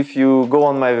speech. If you go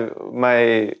on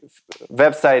my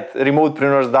website,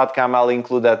 remotepreneurs.com, I'll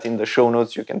include that in the show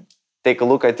notes. You can take a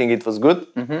look. I think it was good.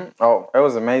 Mm-hmm. Oh, it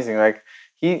was amazing. Like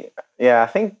I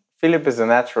think Philip is a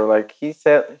natural. Like he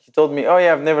told me, oh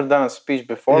yeah, I've never done a speech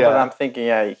before, but I'm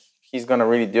thinking, he's gonna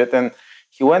really do it. And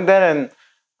he went there, and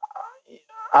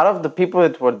out of the people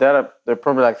that were there are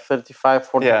probably like 35,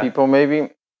 40 people maybe.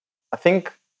 I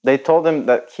think they told him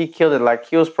that he killed it. Like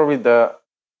he was probably the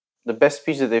best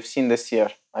speech that they've seen this year,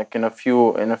 like in a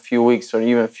few weeks or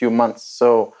even a few months.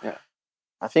 So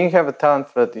I think you have a talent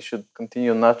for that. You should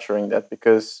continue nurturing that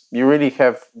because you really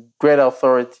have great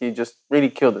authority. Just really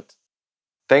killed it.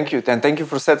 Thank you, and thank you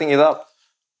for setting it up.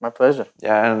 My pleasure.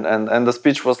 Yeah, and the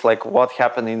speech was like what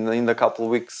happened in the couple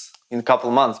weeks, in a couple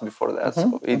months before that.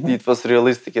 So it was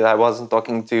realistic. I wasn't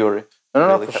talking theory.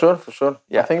 No, for sure.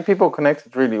 Yeah. I think people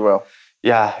connected really well.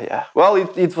 Yeah. Well,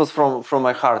 it was from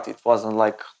my heart. It wasn't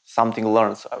like something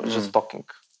learned. So I was just talking.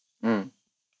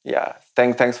 Yeah.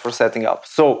 Thanks for setting up.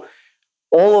 So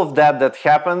all of that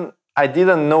happened. I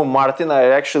didn't know Martin. I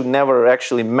actually never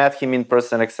met him in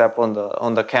person except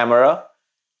on the camera.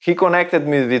 He connected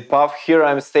me with Puff. Here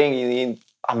I'm staying in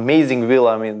amazing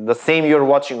villa. I mean, the same you're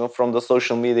watching from the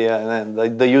social media and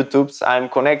the YouTubes. I'm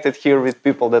connected here with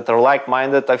people that are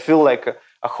like-minded. I feel like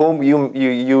a home.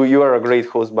 You are a great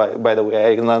host, by the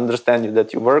way. I can understand you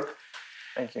that you work.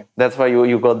 Thank you. That's why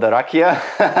you got the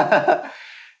rakia.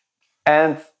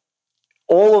 And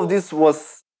all of this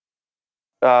was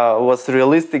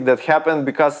realistic that happened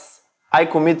because I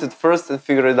committed first and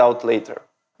figured it out later.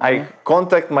 I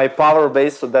contact my power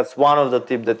base, so that's one of the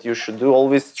tips that you should do.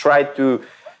 Always try to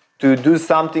do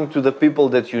something to the people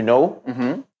that you know,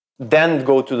 then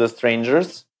go to the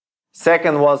strangers.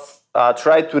 Second was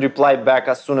try to reply back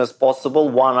as soon as possible.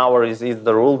 1 hour is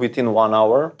the rule, within 1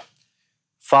 hour.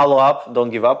 Follow up, don't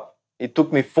give up. It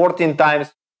took me 14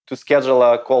 times to schedule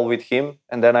a call with him,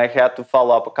 and then I had to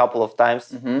follow up a couple of times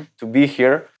to be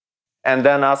here. And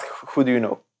then ask, who do you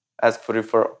know? Ask for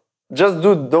referral. Just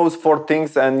do those 4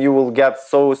 things and you will get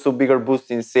so bigger boost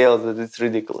in sales that it's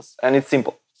ridiculous. And it's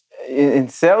simple. In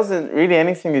sales and really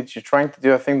anything that you're trying to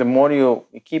do, I think the more you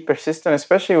keep persistent,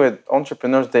 especially with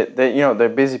entrepreneurs, they're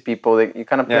busy people. You're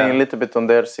kind of playing a little bit on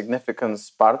their significance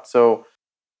part. So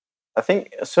I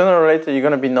think sooner or later you're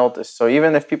going to be noticed. So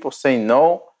even if people say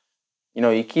no,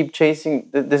 you keep chasing,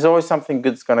 there's always something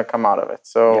good's going to come out of it.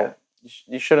 So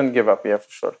you shouldn't give up, for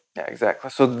sure. Yeah,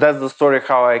 exactly. So that's the story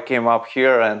how I came up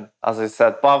here. And as I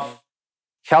said, Puff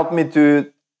helped me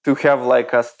to have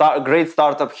like a great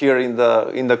startup here in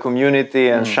the community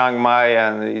and Chiang Mai,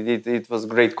 and it was a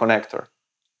great connector.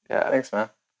 Yeah. Thanks, man.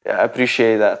 Yeah, I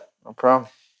appreciate that. No problem.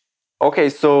 Okay,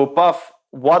 so Puff,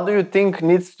 what do you think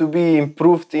needs to be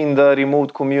improved in the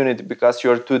remote community? Because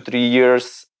you're 2-3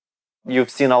 years, you've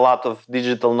seen a lot of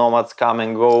digital nomads come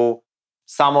and go.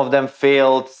 Some of them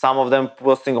failed, some of them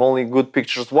posting only good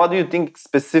pictures. What do you think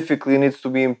specifically needs to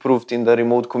be improved in the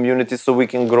remote community so we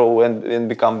can grow and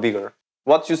become bigger?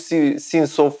 What you seen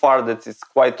so far that is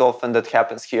quite often that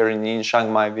happens here in Chiang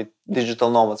Mai with digital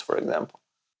nomads, for example?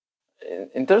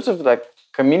 In terms of like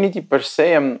community per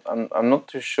se, I'm not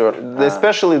too sure.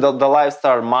 Especially the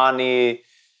lifestyle, money,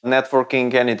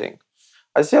 networking, anything.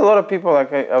 I see a lot of people,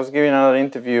 like I was giving another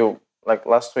interview like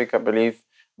last week, I believe,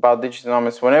 about digital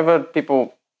nomads. Whenever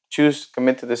people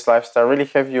commit to this lifestyle, really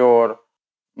have your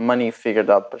money figured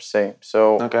out per se.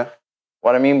 So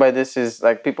what I mean by this is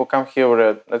like people come here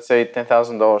with let's say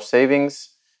 $10,000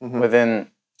 savings.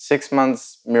 Within 6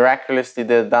 months, miraculously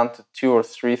they're down to 2,000 or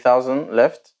 3,000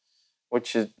 left,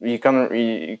 which is you can't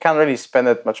really spend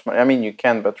that much money. I mean, you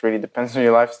can, but really depends on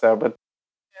your lifestyle. But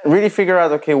really figure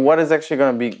out what is actually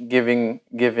going to be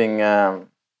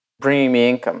bringing me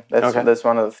income. That's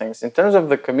one of the things. In terms of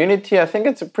the community, I think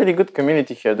it's a pretty good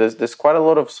community here. There's quite a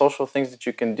lot of social things that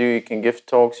you can do. You can give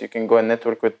talks. You can go and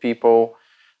network with people.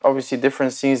 Obviously,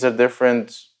 different scenes are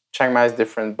different. Chiang Mai is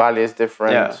different. Bali is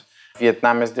different.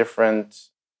 Vietnam is different.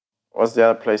 What's the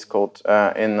other place called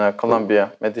in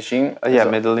Colombia? Medellin.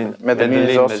 Medellin. Medellin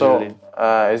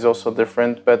is also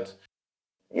different. But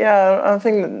I don't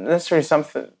think necessarily some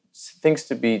things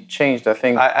to be changed. I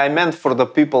think I meant for the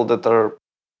people that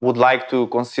would like to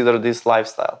consider this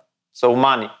lifestyle. So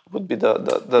money would be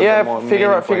the more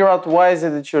figure out why is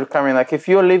it that you're coming. Like if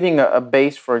you're leaving a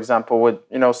base, for example, with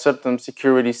certain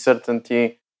security,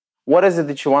 certainty, what is it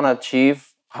that you want to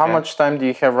achieve How much time do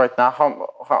you have right now?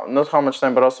 Not how much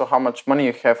time, but also how much money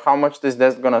you have. How much is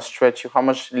that going to stretch you? How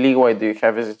much leeway do you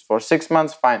have? Is it for 6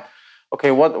 months? Fine.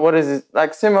 Okay, what is it?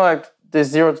 Like similar like the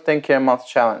 0 to 10K a month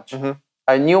challenge.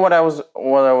 I knew what I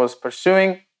was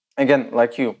pursuing. Again,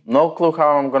 like you, no clue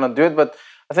how I'm going to do it. But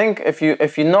I think if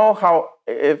you know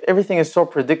if everything is so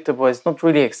predictable, it's not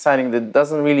really exciting. That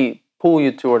doesn't really pull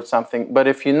you towards something. But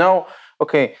if you know,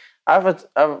 okay, I've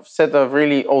set a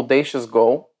really audacious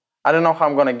goal. I don't know how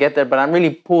I'm going to get there, but I'm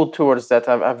really pulled towards that.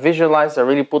 I've visualized, I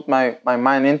really put my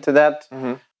mind into that.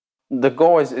 The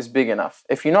goal is big enough.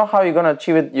 If you know how you're going to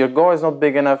achieve it, your goal is not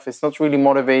big enough, it's not really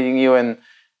motivating you. And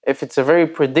if it's a very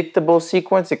predictable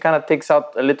sequence, it kind of takes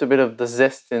out a little bit of the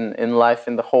zest in life,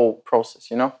 in the whole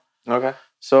process, you know? Okay.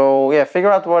 So yeah,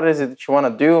 figure out what is it that you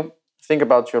want to do. Think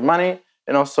about your money.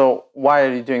 And also, why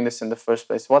are you doing this in the first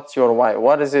place? What's your why?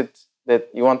 What is it that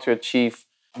you want to achieve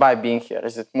by being here?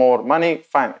 Is it more money?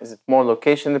 Fine. Is it more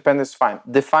location dependence? Fine.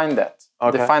 Define that.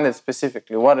 Okay. Define it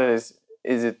specifically. What it is.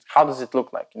 Is it? How does it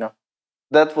look like? You know.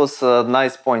 That was a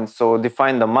nice point. So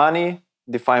define the money.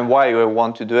 Define why you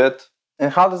want to do it.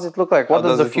 And how does it look like? What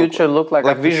does the future look like?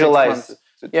 Like visualize.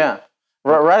 Yeah.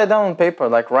 Write it down on paper.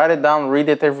 Like write it down. Read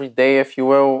it every day, if you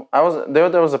will.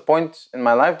 There was a point in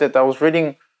my life that I was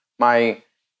reading my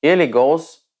yearly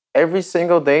goals every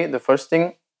single day. The first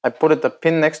thing, I put a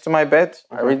pin next to my bed.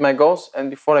 I read my goals,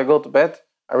 and before I go to bed,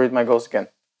 I read my goals again.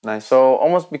 Nice. So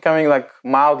almost becoming like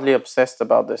mildly obsessed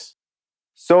about this.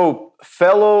 So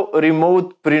fellow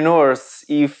remotepreneurs,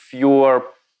 if you are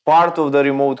part of the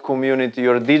remote community,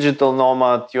 you're a digital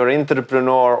nomad, you're an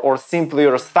entrepreneur, or simply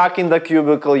you're stuck in the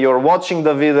cubicle, you're watching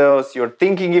the videos, you're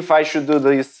thinking if I should do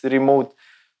this remote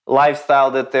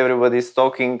lifestyle that everybody's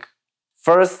talking,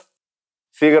 first,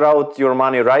 figure out your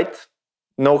money right.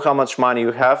 Know how much money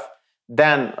you have.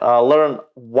 Then learn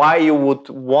why you would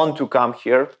want to come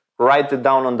here. Write it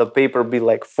down on the paper. Be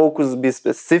like focused, be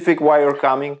specific why you're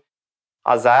coming.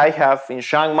 As I have in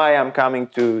Chiang Mai, I'm coming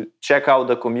to check out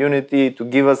the community, to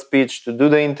give a speech, to do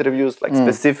the interviews, like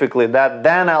specifically that.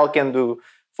 Then I can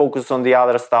focus on the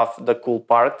other stuff, the cool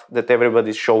part that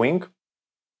everybody's showing.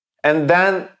 And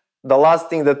then the last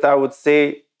thing that I would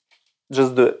say,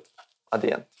 just do it at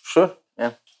the end. Sure.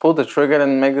 Yeah. Pull the trigger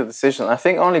and make the decision. I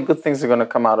think only good things are going to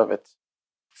come out of it.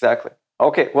 Exactly.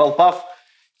 Okay. Well, Puff,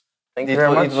 thank you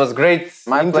very much. It was great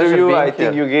My interview. I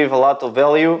think you gave a lot of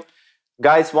value.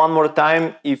 Guys, one more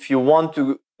time, if you want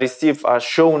to receive our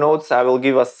show notes, I will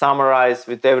give a summarize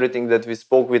with everything that we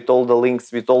spoke, with all the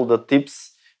links, with all the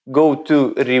tips. Go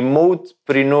to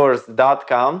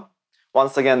remotepreneurs.com.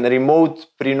 Once again,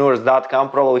 remotepreneurs.com.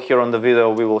 Probably here on the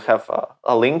video, we will have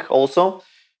a link also.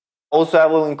 Also, I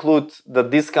will include the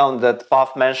discount that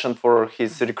Puff mentioned for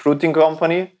his recruiting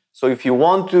company. So if you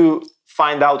want to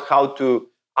find out how to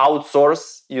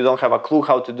outsource, you don't have a clue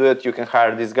how to do it, you can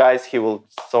hire these guys, he will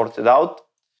sort it out.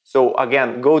 So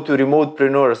again, go to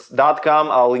remotepreneurs.com.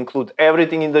 I'll include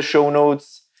everything in the show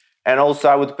notes. And also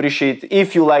I would appreciate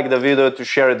if you like the video to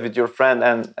share it with your friend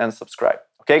and subscribe.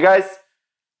 Okay, guys?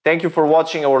 Thank you for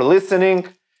watching or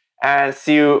listening, and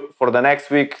see you for the next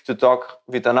week to talk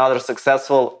with another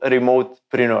successful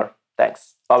remotepreneur.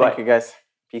 Thanks. Bye-bye. Thank you, guys.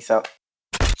 Peace out.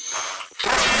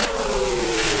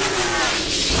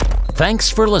 Thanks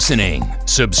for listening.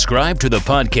 Subscribe to the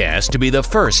podcast to be the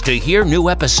first to hear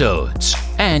new episodes.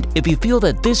 And if you feel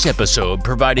that this episode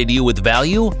provided you with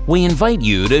value, we invite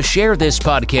you to share this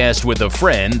podcast with a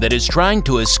friend that is trying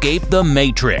to escape the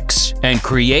matrix and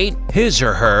create his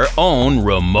or her own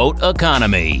remote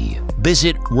economy.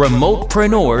 Visit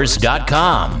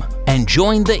remotepreneurs.com and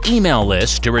join the email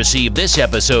list to receive this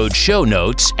episode's show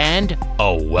notes and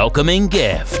a welcoming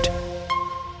gift.